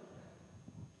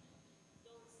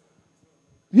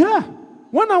 Yeah.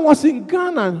 When I was in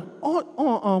Ghana,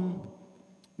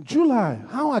 July,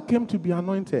 how I came to be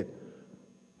anointed,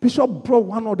 Bishop brought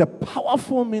one of the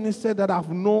powerful ministers that I've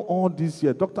known all this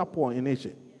year, Dr. Paul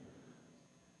Ineshe.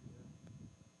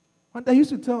 And I used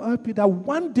to tell LP that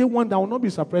one day I will not be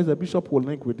surprised that Bishop will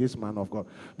link with this man of God.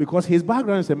 Because his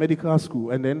background is a medical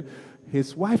school, and then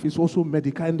his wife is also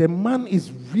medical, and the man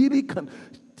is really can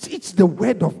teach the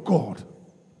word of God.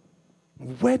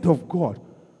 Word of God.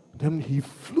 Then he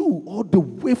flew all the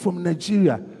way from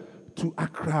Nigeria to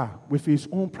Accra with his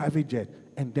own private jet,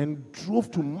 and then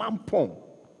drove to Mampong.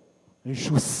 You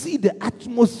should see the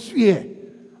atmosphere.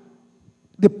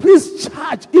 The priest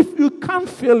charge, if you can't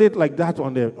feel it like that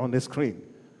on the screen.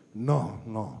 No.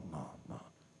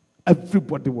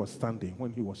 Everybody was standing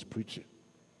when he was preaching.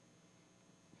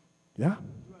 Yeah?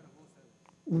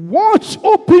 Watch,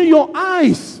 open your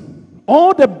eyes.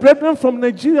 All the brethren from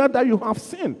Nigeria that you have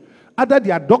seen, either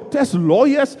they are doctors,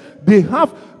 lawyers, they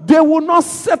will not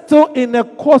settle in a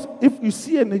course. If you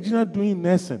see a Nigerian doing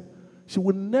nursing, he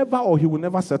will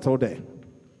never settle there.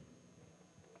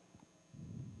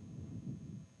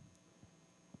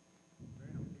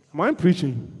 Am I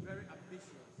preaching?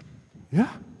 Yeah.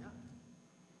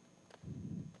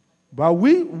 But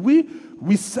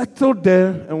we settled there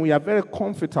and we are very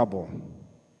comfortable.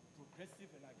 Progressive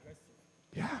and aggressive.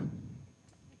 Yeah.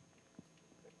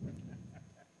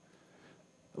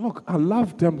 Look, I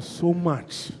love them so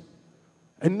much.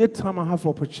 Anytime I have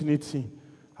opportunity,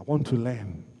 I want to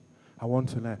learn.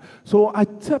 So I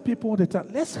tell people all the time,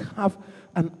 let's have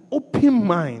an open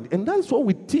mind. And that's what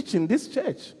we teach in this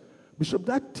church. Bishop,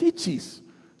 that teaches.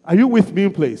 Are you with me,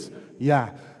 please?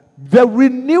 Yeah. The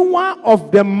renewal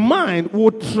of the mind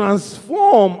will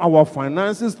transform our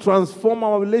finances, transform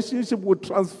our relationship, will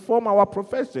transform our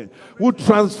profession, will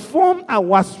transform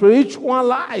our spiritual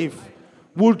life,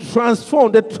 will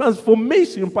transform the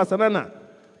transformation, Pastor Nana.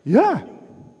 Yeah.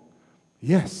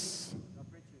 Yes.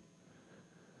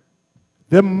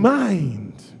 The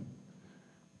mind.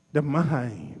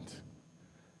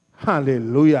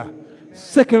 Hallelujah.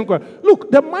 Second question.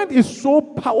 Look, the mind is so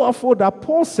powerful that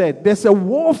Paul said there's a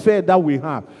warfare that we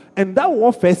have. And that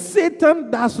warfare,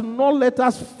 Satan does not let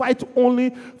us fight only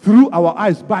through our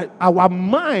eyes, but our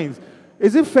minds.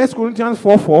 Is it 1 Corinthians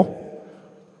 4:4?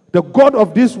 The God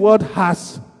of this world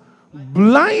has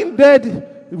blinded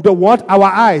our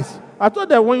eyes. I thought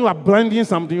that when you are blinding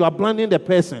something, you are blinding the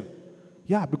person.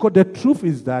 Yeah, because the truth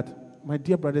is that, my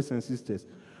dear brothers and sisters,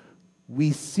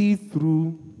 we see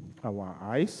through our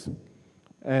eyes,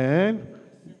 and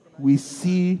we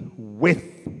see with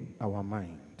our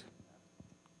mind.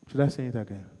 Should I say it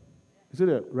again? Is it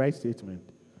a right statement?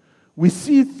 We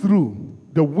see through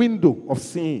the window of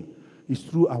seeing is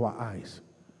through our eyes.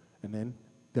 And then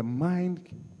the mind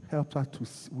helps us to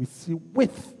see, we see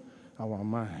with our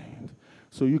mind.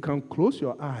 So you can close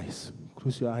your eyes.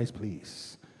 Close your eyes,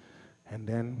 please. And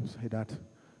then say that.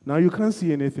 Now you can't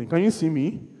see anything. Can you see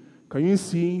me? Can you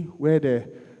see where the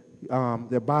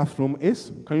bathroom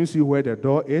is? Can you see where the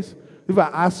door is? If I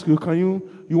ask you,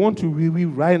 you want to wee-wee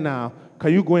right now,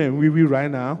 can you go and wee-wee right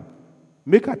now?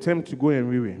 Make an attempt to go and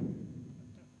wee-wee.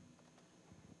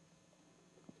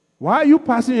 Why are you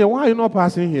passing here? Why are you not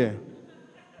passing here?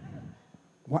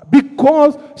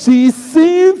 Because she is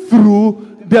seeing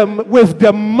through them with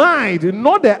the mind,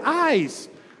 not the eyes.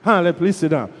 Please sit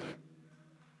down.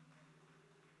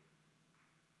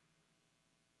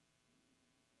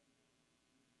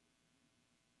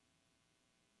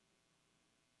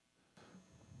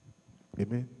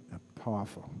 Amen.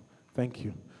 Powerful. Thank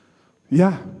you.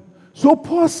 Yeah. So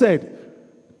Paul said,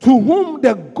 to whom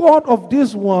the God of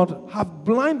this world have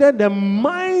blinded the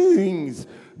minds.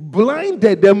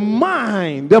 Blinded the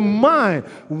mind.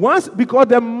 Once, because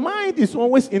the mind is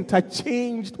always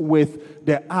interchanged with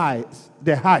the eyes,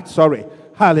 the heart, sorry.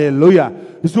 Hallelujah.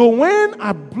 So when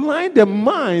I blind the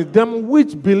mind, them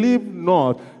which believe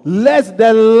not, lest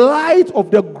the light of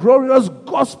the glorious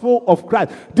gospel of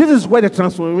Christ. This is where the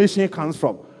transformation comes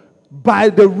from. By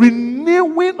the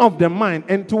renewing of the mind,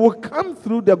 and it will come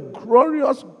through the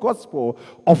glorious gospel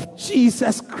of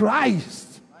Jesus Christ.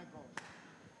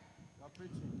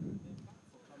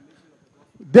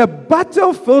 The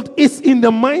battlefield is in the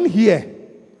mind here.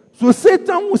 So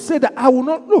Satan will say that I will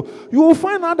not know. You will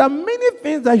find out that many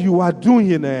things that you are doing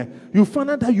you find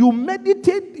out that you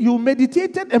meditated,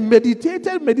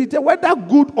 whether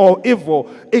good or evil.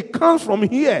 It comes from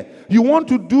here. You want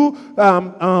to do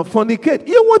fornicate.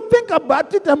 You will think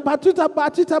about it.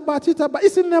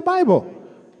 It's in the Bible.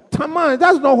 Tamar,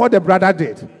 that's not what the brother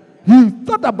did. He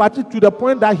thought about it to the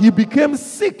point that he became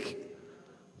sick.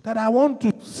 That I want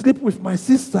to sleep with my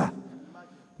sister.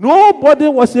 Nobody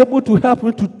was able to help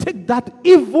him to take that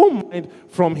evil mind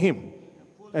from him.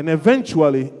 And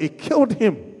eventually, it killed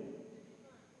him.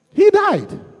 He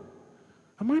died.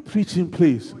 Am I preaching,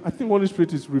 please? I think Holy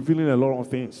Spirit is revealing a lot of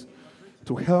things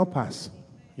to help us.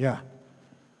 Yeah.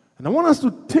 And I want us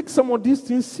to take some of these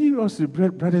things seriously,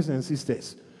 brothers and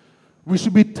sisters. We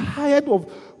should be tired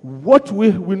of what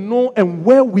we know and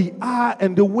where we are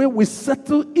and the way we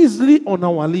settle easily on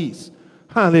our lease.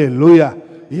 Hallelujah.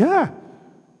 Yeah.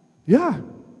 Yeah.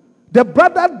 The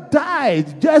brother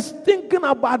died just thinking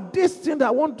about this thing that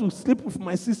I want to sleep with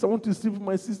my sister.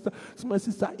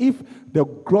 If the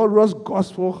glorious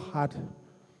gospel had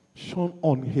shone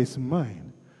on his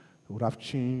mind, it would have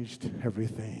changed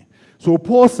everything. So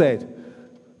Paul said,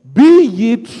 be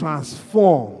ye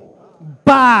transformed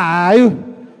by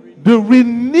the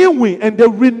renewing. And the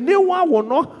renewal will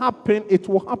not happen. It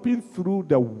will happen through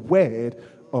the word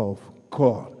of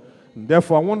God. And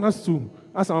therefore, I want us to,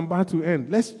 as I'm about to end,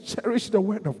 let's cherish the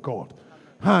word of God.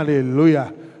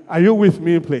 Hallelujah. Are you with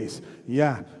me, please?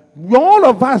 Yeah. All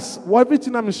of us,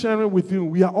 everything I'm sharing with you,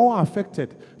 we are all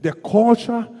affected. The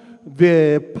culture,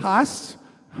 the past.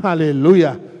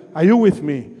 Hallelujah. Are you with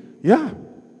me? Yeah.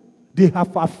 They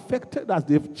have affected us.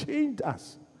 They've changed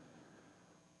us.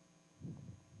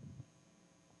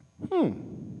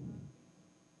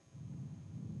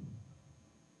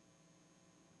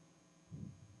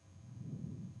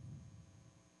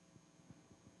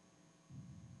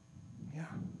 Yeah.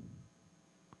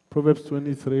 Proverbs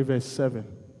 23, verse 7.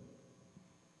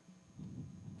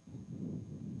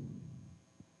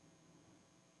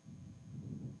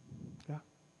 Yeah.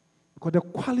 Because the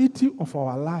quality of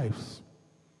our lives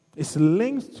is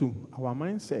linked to our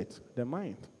mindset, the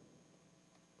mind.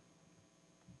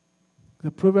 The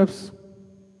Proverbs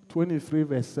 23,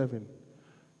 verse 7,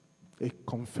 it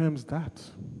confirms that.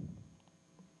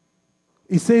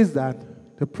 It says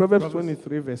that, the Proverbs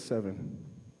 23, verse 7.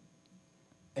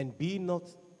 And be not...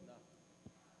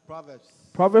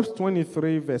 Proverbs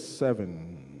 23, verse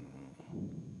 7.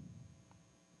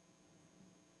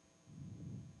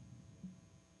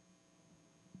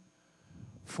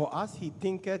 For us he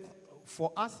thinketh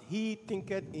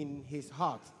in his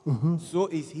heart, so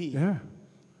is he. Yeah.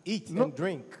 Eat and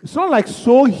drink. It's not like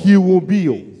so he will be.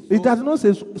 It does not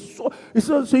say so.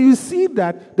 So you see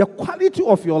that the quality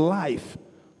of your life,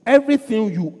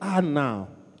 everything you are now,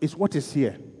 is what is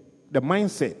here. The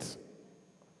mindset.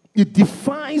 It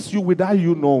defines you without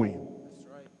you knowing. That's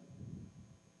right.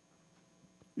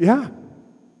 Yeah.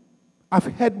 I've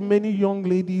heard many young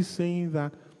ladies saying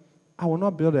that I will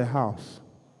not build a house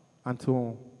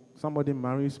until somebody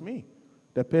marries me.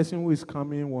 The person who is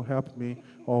coming will help me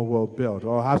or will build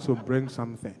or has to bring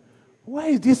something. Where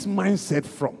is this mindset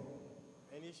from?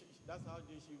 And that's how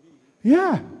they should be.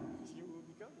 Yeah. You will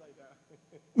become like that.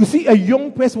 You see, a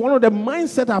young person, one of the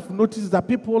mindset I've noticed that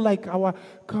people like our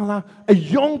color, a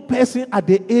young person at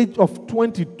the age of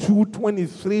 22,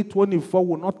 23, 24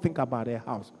 will not think about a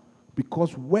house.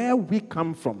 Because where we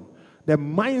come from, the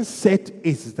mindset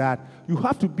is that you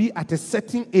have to be at a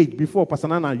certain age before, Pastor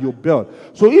Nana, you build.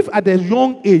 So if at a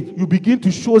young age you begin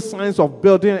to show signs of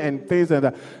building and things like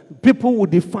that, people will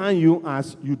define you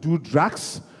as you do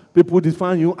drugs. People will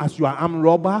define you as you are armed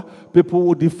robber. People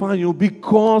will define you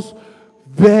because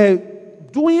the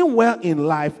doing well in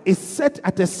life is set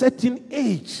at a certain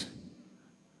age.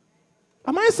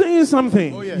 Am I saying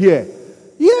something? Oh, yes. Yeah.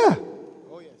 Yeah.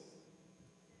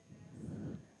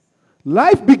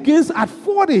 Life begins at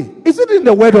 40. Is it in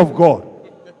the word of God?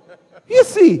 You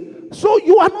see, so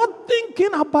you are not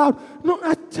thinking about, no,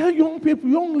 I tell young people,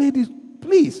 young ladies,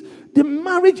 please, the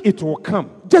marriage, it will come.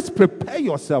 Just prepare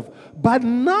yourself. But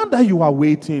now that you are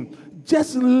waiting,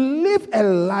 just live a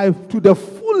life to the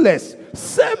fullest.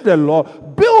 Serve the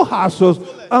Lord, build houses,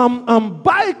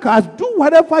 buy cars, do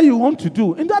whatever you want to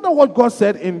do. And that's what God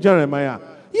said in Jeremiah.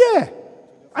 Yeah.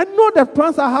 I know the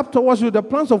plans I have towards you, the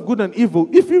plans of good and evil.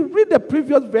 If you read the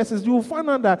previous verses, you will find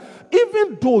out that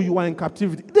even though you are in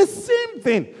captivity, the same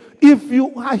thing. If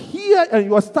you are here and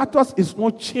your status is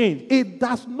not changed, it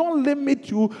does not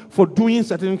limit you for doing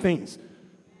certain things.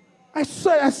 I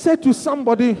said to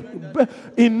somebody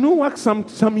in Newark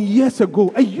some years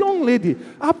ago, a young lady,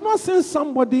 I've not seen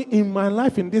somebody in my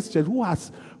life in this church who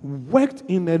has worked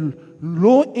in a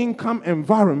low-income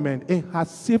environment and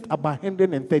has saved about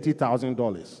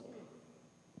 $130,000.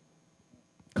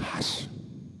 Cash.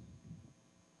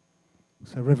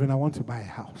 So, Reverend, I want to buy a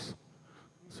house.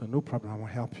 So, no problem, I will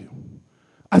help you.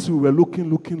 As we were looking,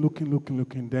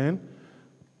 then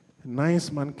a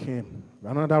nice man came,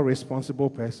 another responsible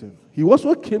person. He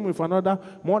also came with another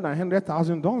more than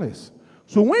 $100,000.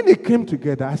 So when they came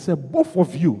together, I said, both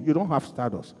of you don't have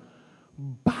status.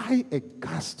 Buy a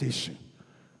gas station.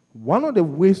 One of the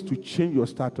ways to change your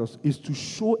status is to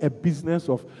show a business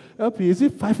of, LP, is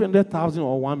it 500,000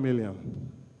 or 1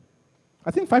 million?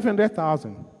 I think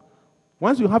 500,000.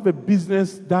 Once you have a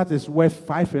business that is worth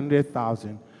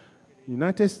 500,000,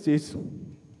 United States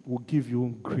will give you a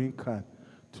green card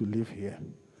to live here.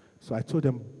 So I told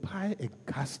them, buy a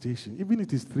gas station, even if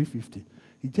it is $350.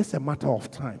 It's just a matter of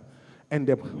time. And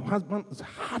the husband is a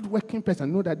hard-working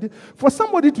person. Know that for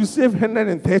somebody to save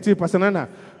 130%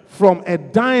 from a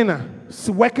diner,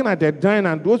 working at a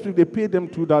diner, and those people, they pay them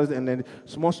 $2 and then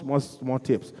small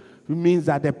tips. It means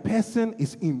that the person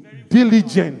is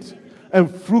diligent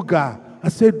and frugal. I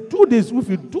said, do this. If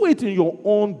you do it in your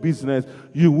own business,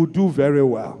 you will do very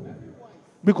well.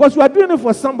 Because you are doing it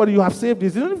for somebody, you have saved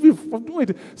this. Even if you do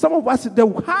it, some of us, the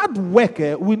hard work,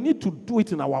 we need to do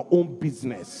it in our own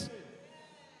business.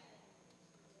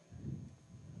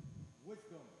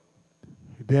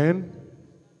 Then,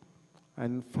 I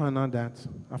found out that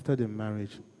after the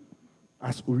marriage,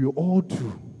 as we all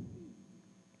do,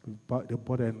 they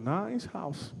bought a nice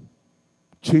house,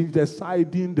 changed the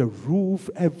siding, the roof,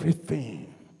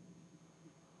 everything.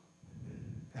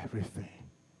 Everything.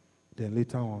 Then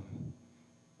later on,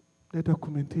 the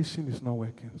documentation is not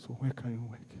working, so where can you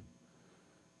work?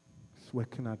 It's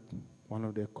working at one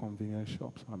of the convenience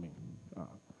shops.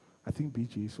 I think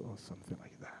BG's or something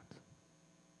like that.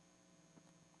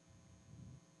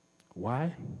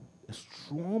 Why? A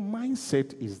strong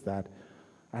mindset is that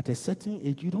at a certain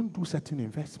age, you don't do certain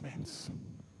investments.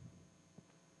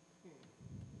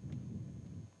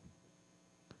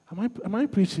 Am I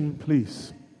preaching,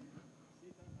 please?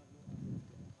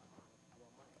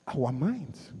 Our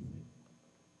minds.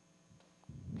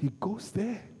 He goes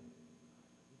there.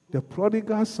 The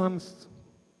prodigal son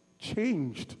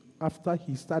changed after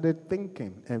he started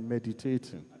thinking and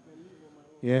meditating.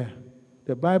 Yeah.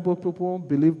 The Bible people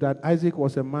believe that Isaac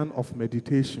was a man of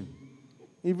meditation.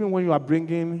 Even when you are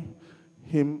bringing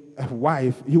him a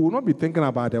wife, he will not be thinking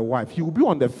about a wife. He will be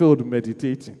on the field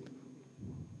meditating.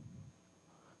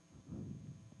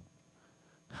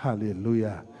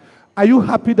 Hallelujah. Are you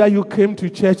happy that you came to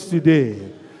church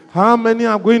today? How many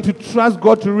are going to trust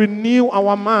God to renew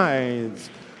our minds?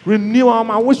 Renew our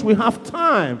minds. I wish we have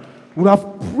time. We have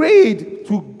prayed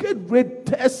to get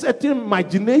rid of certain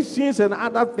imaginations and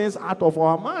other things out of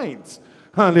our minds.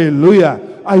 Hallelujah.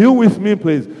 Are you with me,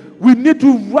 please? We need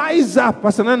to rise up,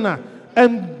 Pastor Nana,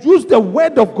 and use the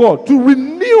word of God to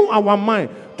renew our mind,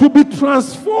 to be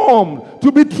transformed.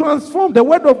 To be transformed. The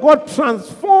word of God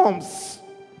transforms.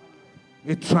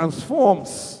 It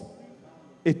transforms.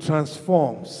 It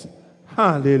transforms.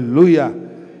 Hallelujah.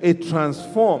 It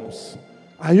transforms.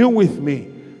 Are you with me?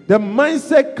 The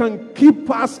mindset can keep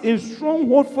us in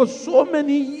stronghold for so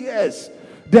many years.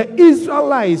 The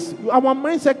Israelites, our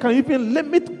mindset can even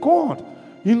limit God.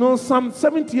 You know, Psalm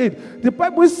 78, the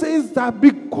Bible says that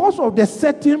because of the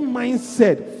certain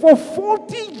mindset, for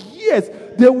 40 years,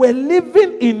 they were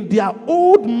living in their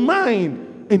old mind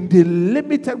and they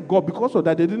limited God. Because of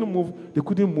that, they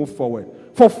couldn't move forward.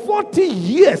 For 40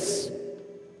 years,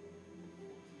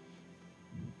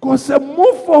 God said,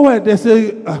 move forward. They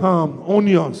say,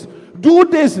 onions. Do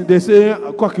this, they say,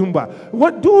 cucumber.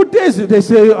 What do this? They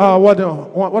say, what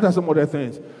are some other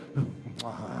things?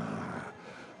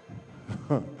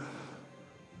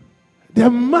 The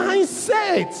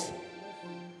mindset.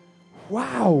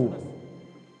 Wow.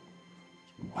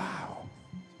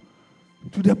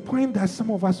 To the point that some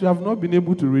of us, we have not been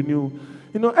able to renew.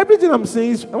 You know, everything I'm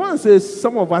saying is, I want to say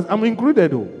some of us, I'm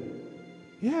included though.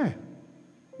 Yeah.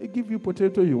 They give you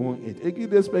potato, you won't eat. They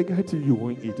give you spaghetti, you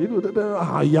won't eat.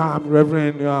 I'm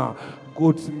Reverend,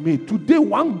 goat meat. Today,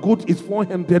 one goat is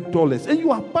 $400, and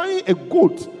you are buying a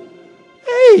goat.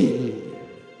 Hey!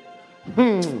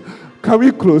 Can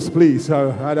we close, please?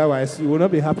 Otherwise, you will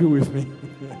not be happy with me.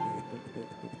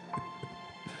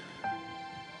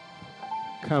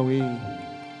 Can we?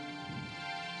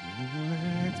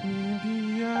 Let me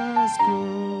be as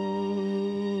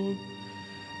gold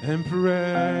and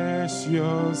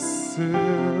precious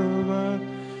silver,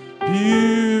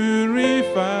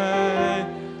 purified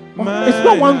It's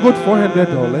not one good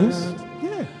 $400.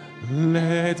 Yeah.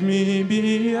 Let me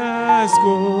be as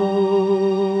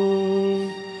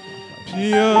gold,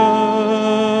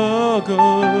 pure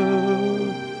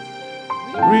gold,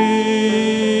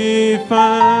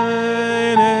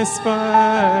 refined as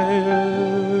fire.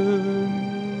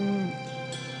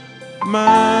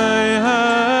 My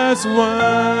heart's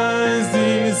once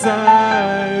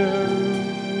desire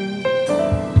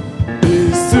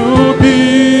is to be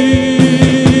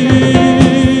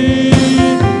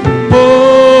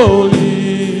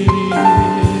holy,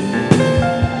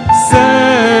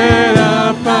 set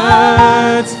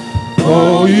apart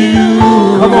for you.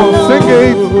 Come on, sing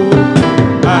it.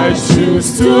 I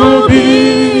choose to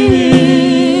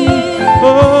be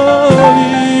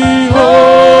holy,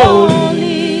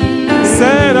 holy,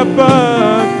 set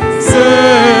apart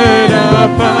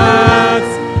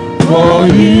for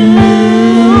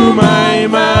you, my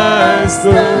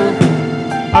master.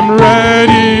 I'm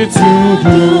ready to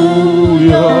do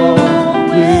your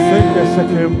Sing the will.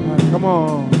 second part. Come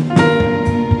on.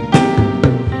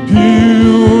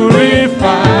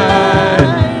 Purify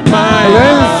my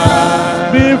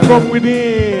Cleanse me heart. from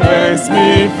within. Cleanse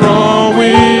me from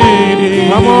within.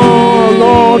 Come on,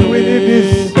 Lord, we need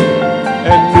this.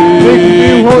 And Make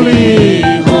me holy.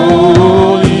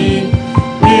 holy.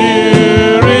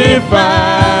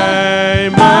 Purify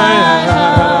my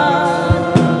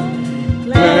heart.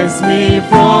 Cleanse me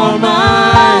from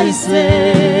my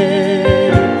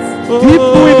sins. Deep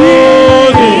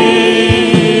within.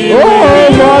 Oh,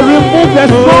 Lord, remove the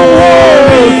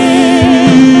strongholds.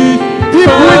 Deep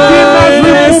within us,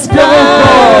 remove the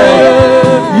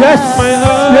strongholds. Yes,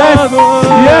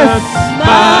 yes.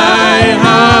 My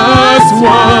heart's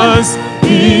once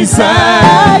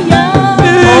desire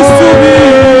is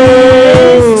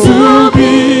to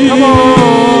be Come on.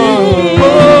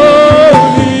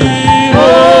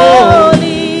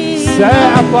 holy,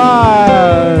 Set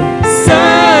apart.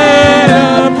 set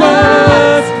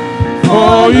apart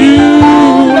for you,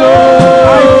 Lord. I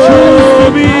choose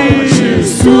to be.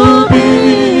 Choose to be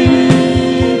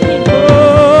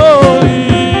holy,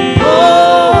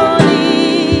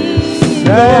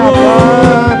 Set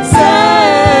apart.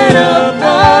 set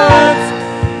apart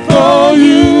for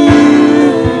you,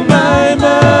 my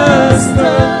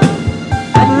master.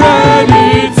 I'm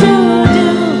ready to do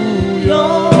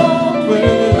your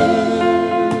will.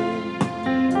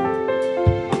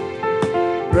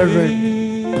 Reverend,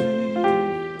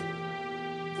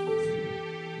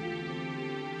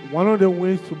 one of the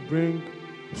ways to bring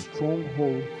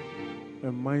stronghold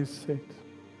and mindset,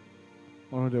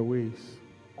 one of the ways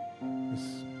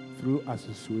is through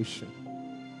association.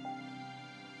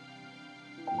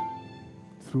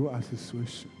 Through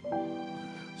association.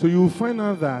 So you will find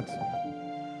out that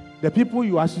the people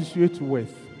you associate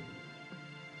with,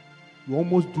 you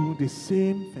almost do the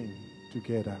same thing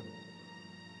together.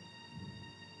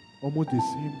 Almost the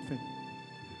same thing.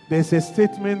 There's a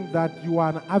statement that you are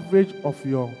an average of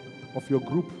your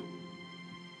group.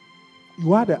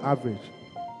 You are the average.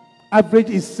 Average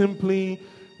is simply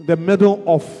the middle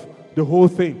of the whole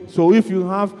thing. So if you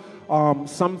have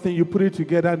something, you put it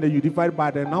together and then you divide by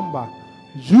the number.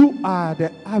 You are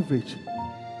the average.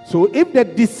 So if the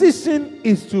decision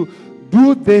is to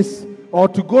do this or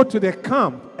to go to the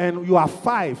camp and you are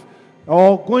 5,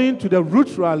 or going to the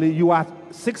root rally, you are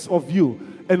 6 of you,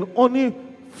 and only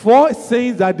 4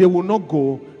 saying that they will not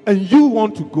go, and you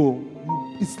want to go,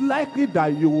 it's likely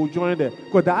that you will join them.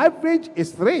 Because the average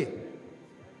is 3.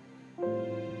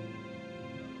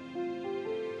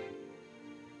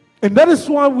 And that is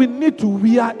why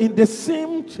we are in the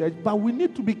same church, but we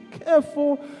need to be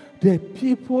careful the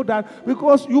people that,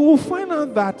 because you will find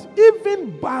out that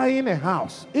even buying a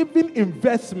house, even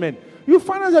investment, you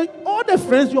find out that all the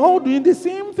friends, you're all doing the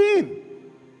same thing.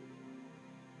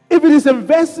 If it is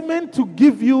investment to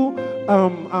give you,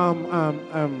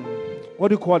 what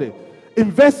do you call it?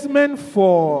 Investment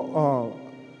for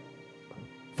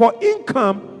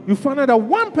income, you find out that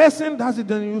one person does it,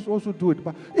 then you also do it.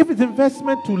 But if it's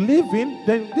investment to live in,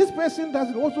 then this person does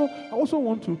it also. I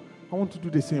want to do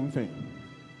the same thing.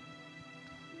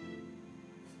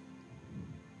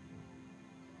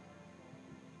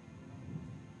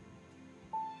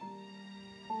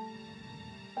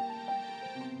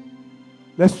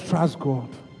 Let's trust God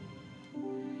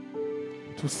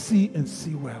to see and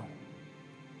see well,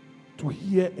 to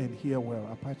hear and hear well.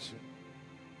 Apache,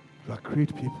 you are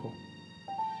great people.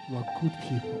 You are good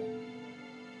people.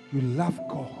 You love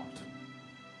God.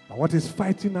 But what is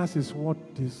fighting us is what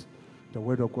the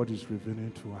Word of God is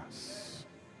revealing to us.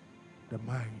 The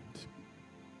mind.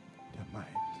 The mind.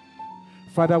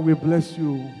 Father, we bless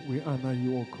you. We honor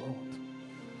you, O God.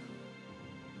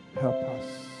 Help us.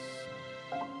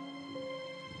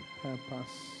 Help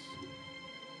us.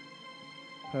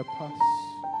 Help us.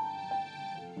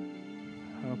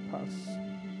 Help us.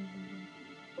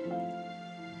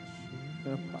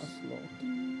 Help us, Lord.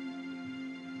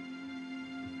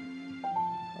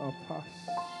 Help us.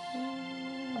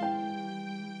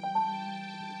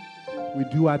 We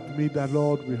do admit that,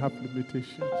 Lord, we have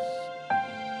limitations.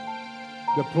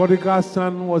 The prodigal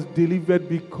son was delivered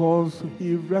because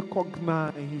he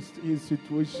recognized his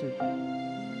situation.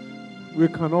 We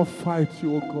cannot fight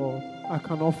you, oh God. I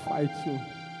cannot fight you.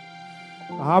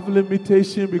 I have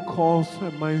limitation because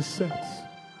of mindset.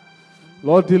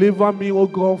 Lord, deliver me, oh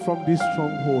God, from these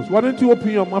strongholds. Why don't you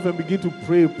open your mouth and begin to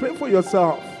pray? Pray for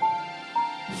yourself.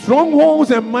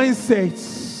 Strongholds and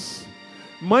mindsets.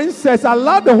 Mindsets,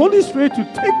 allow the Holy Spirit to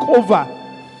take over.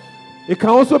 It can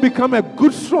also become a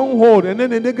good stronghold and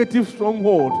then a negative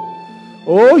stronghold.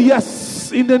 Oh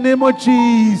yes, in the name of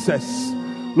Jesus.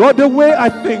 Lord, the way I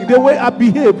think, the way I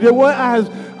behave, the way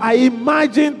I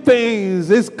imagine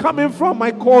things is coming from my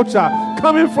culture,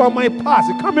 coming from my past,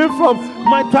 coming from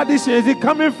my traditions, it's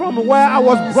coming from where I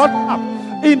was brought up.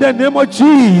 In the name of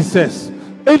Jesus.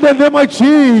 In the name of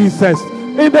Jesus.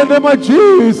 In the name of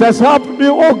Jesus. Help me,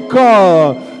 oh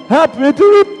God. Help me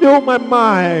to renew my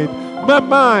mind. My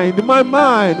mind, my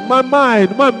mind, my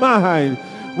mind, my mind.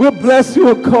 We bless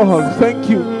you, God. Thank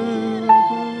you.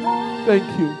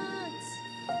 Thank you.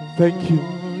 Thank you.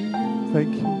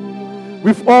 Thank you.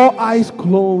 With all eyes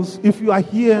closed, if you are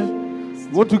here, you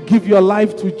want to give your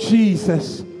life to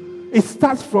Jesus, it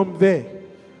starts from there.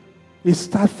 It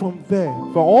starts from there.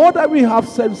 For all that we have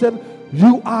said,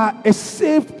 you are a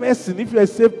saved person. If you're a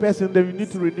saved person, then you need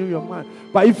to renew your mind.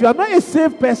 But if you are not a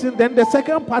saved person, then the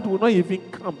second part will not even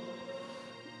come.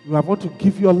 I want to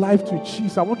give your life to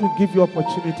Jesus. I want to give you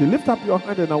opportunity. Lift up your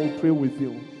hand and I will pray with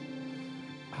you.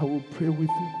 I will pray with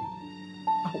you.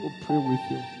 I will pray with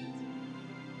you.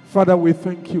 Father, we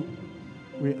thank you.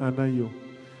 We honor you.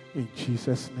 In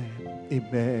Jesus' name.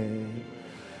 Amen.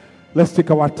 Let's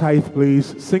take our tithe,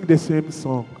 please. Sing the same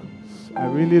song. I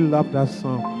really love that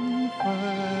song.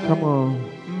 Come on.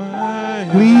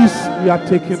 Please, we are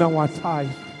taking our tithe.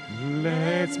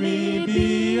 Let me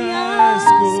be as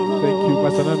good. Thank you,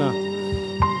 Pastor Nana.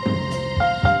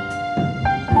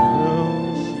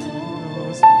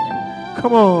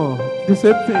 Come on, the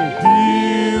same thing.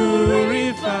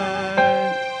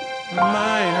 Purify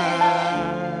my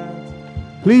heart.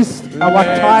 Please, our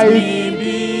tithe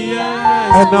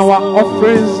and our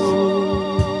offerings.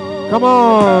 Come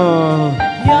on.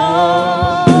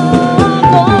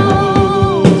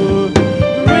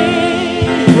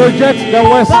 Project the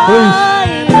West, please.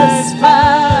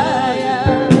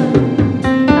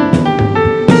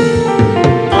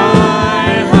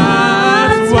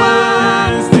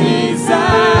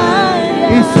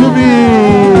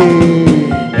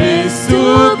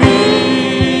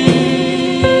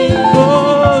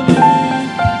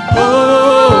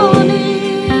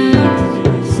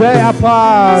 Set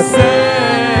apart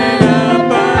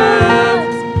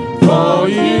for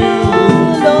you,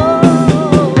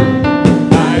 Lord.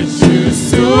 I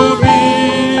choose to be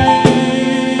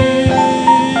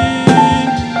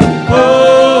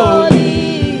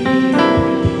holy,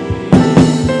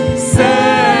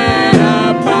 set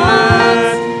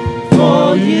apart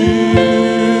for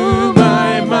you,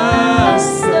 my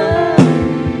Master.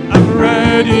 I'm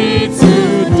ready to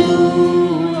do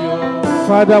your.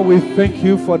 Father, we thank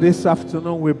you for this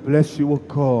afternoon. We bless you, O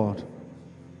God.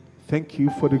 Thank you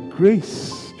for the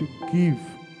grace to give.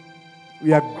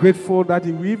 We are grateful that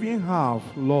we even have,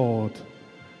 Lord.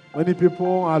 Many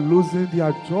people are losing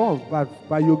their jobs, but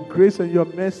by your grace and your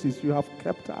mercies, you have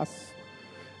kept us.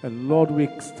 And Lord, we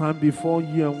stand before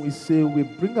you and we say, we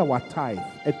bring our tithe,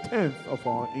 1/10 of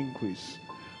our increase.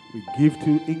 We give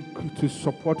to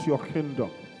support your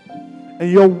kingdom.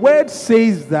 And your word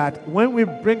says that when we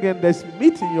bring in this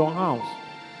meat in your house,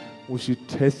 we should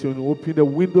test you and open the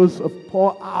windows of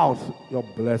pour out your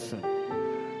blessing.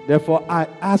 Therefore, I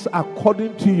ask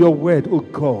according to your word, oh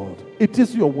God, it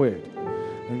is your word.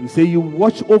 And you say you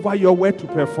watch over your word to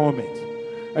perform it.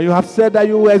 And you have said that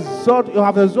you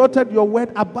have exalted your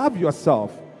word above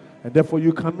yourself. And therefore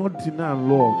you cannot deny,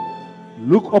 Lord.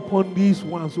 Look upon these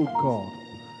ones, oh God,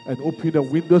 and open the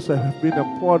windows of heaven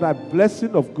and pour that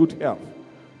blessing of good health,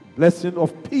 blessing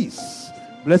of peace,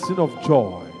 blessing of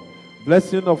joy,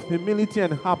 blessing of humility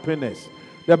and happiness,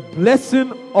 the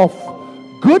blessing of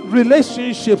good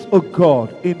relationships, oh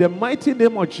God, in the mighty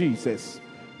name of Jesus.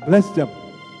 Bless them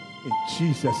in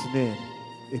Jesus' name.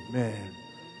 Amen.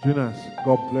 Jonas,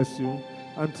 God bless you.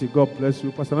 Auntie, God bless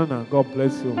you. Pastor Nana, God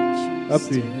bless you.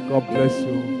 Happy, God bless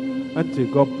you. Auntie,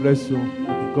 God bless you.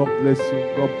 God bless you.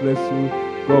 God bless you.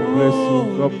 God bless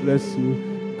you. God bless you.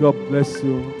 God bless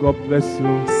you. God bless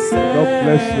you. God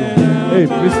bless you. Hey,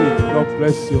 listen. God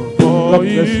bless you. God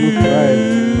bless you,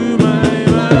 Christ.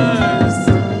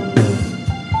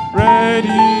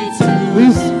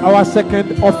 This is our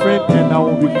second offering, and I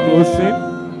will be closing.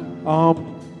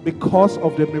 Because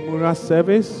of the memorial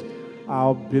service,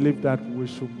 I believe that we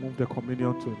should move the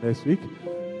communion to next week.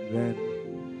 Then,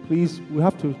 please, we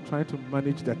have to try to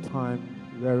manage the time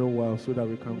very well so that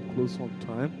we can close on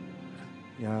time.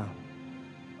 Yeah.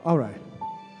 All right.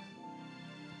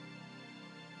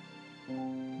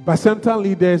 Bacenta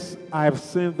leaders, I've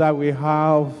seen that we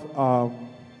have,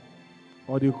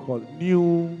 what do you call it?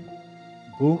 New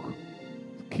book,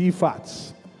 key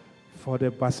facts for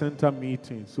the Bacenta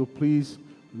meeting. So please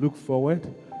look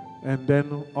forward. And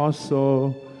then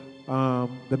also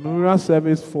the memorial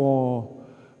service for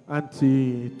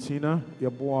Auntie Tina,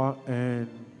 Yaboa, and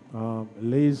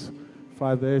Lay's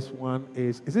father's one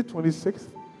is it 26th?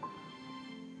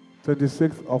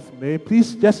 26th of May.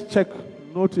 Please just check,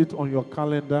 note it on your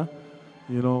calendar.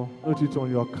 Note it on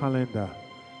your calendar.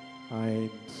 And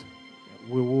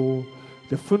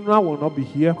the funeral will not be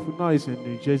here. Funeral is in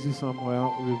New Jersey somewhere.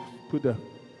 We've put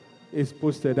it's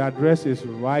posted. The address is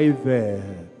right there.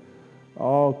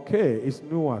 Okay, it's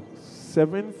Newark.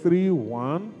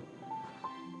 731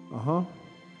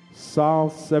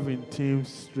 South 17th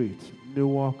Street,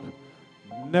 Newark,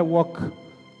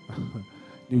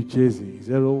 New Jersey,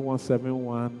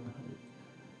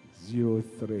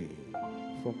 017-103.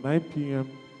 From 9 p.m.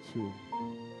 to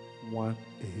 1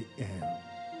 a.m.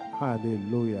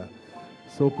 Hallelujah.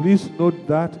 So please note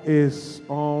that is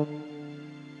on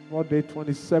what day?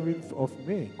 27th of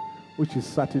May, which is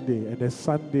Saturday. And then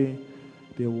Sunday,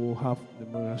 they will have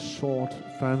a short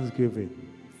Thanksgiving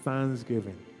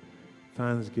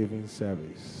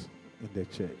service in the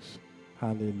church.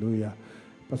 Hallelujah.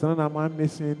 Pastor, am I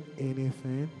missing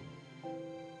anything?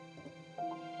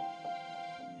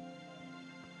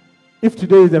 If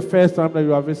today is the first time that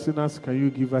you are visiting us, can you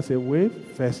give us a wave?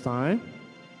 First time.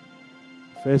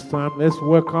 First time. Let's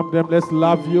welcome them. Let's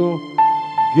love you.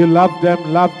 You love them,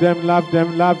 love them, love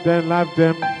them, love them, love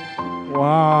them.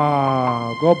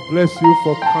 Wow. God bless you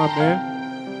for coming.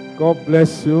 God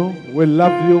bless you. We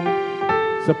love you.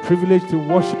 It's a privilege to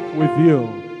worship with you.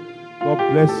 God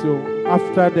bless you.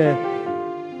 After the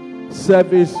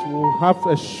service, we'll have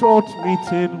a short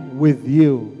meeting with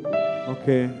you.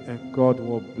 Okay? And God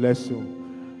will bless you.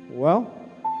 Well,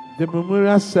 the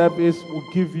memorial service will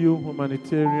give you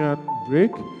humanitarian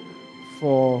break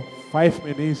for 5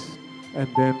 minutes, and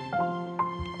then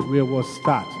we will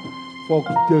start. For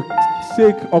the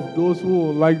sake of those who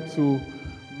would like to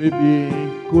maybe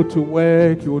go to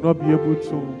work, you will not be able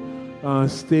to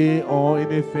stay or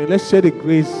anything. Let's share the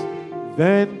grace.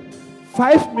 Then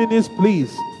 5 minutes,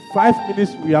 please. 5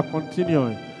 minutes, we are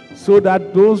continuing. So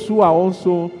that those who are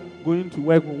also going to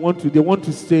work, they want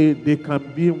to stay, they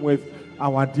can be with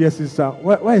our dear sister.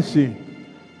 Where is she?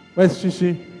 Where is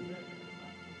she?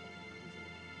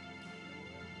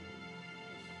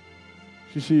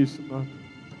 She is not.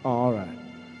 Oh, all right.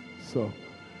 So,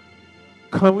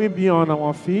 can we be on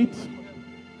our feet?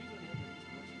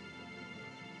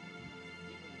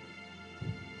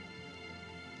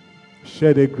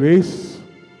 Share the grace.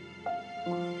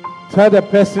 Tell the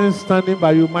person standing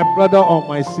by you, my brother or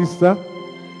my sister.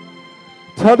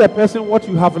 Tell the person what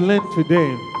you have learned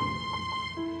today.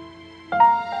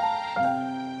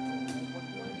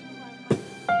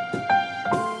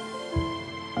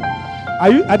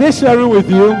 Are they sharing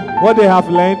with you what they have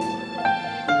learned?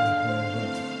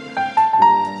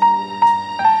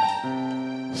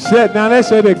 Now let's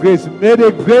share the grace. May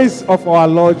the grace of our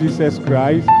Lord Jesus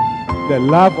Christ, the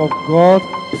love of God,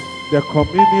 the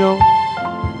communion,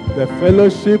 the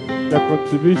fellowship, the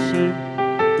contribution,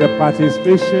 the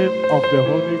participation of the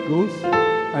Holy Ghost,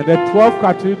 and the 12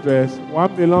 cathedrals,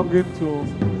 one belonging to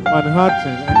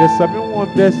Manhattan, and the 7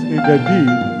 wonders in the deed,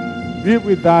 be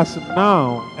with us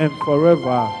now and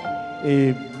forever.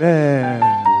 Amen.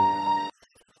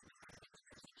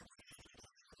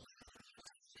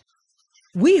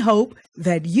 We hope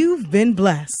that you've been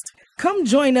blessed. Come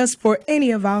join us for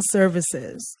any of our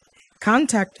services.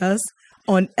 Contact us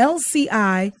on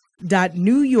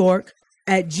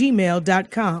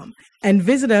lci.newyork@gmail.com and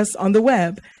visit us on the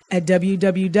web at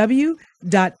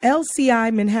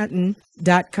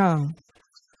www.lcimanhattan.com.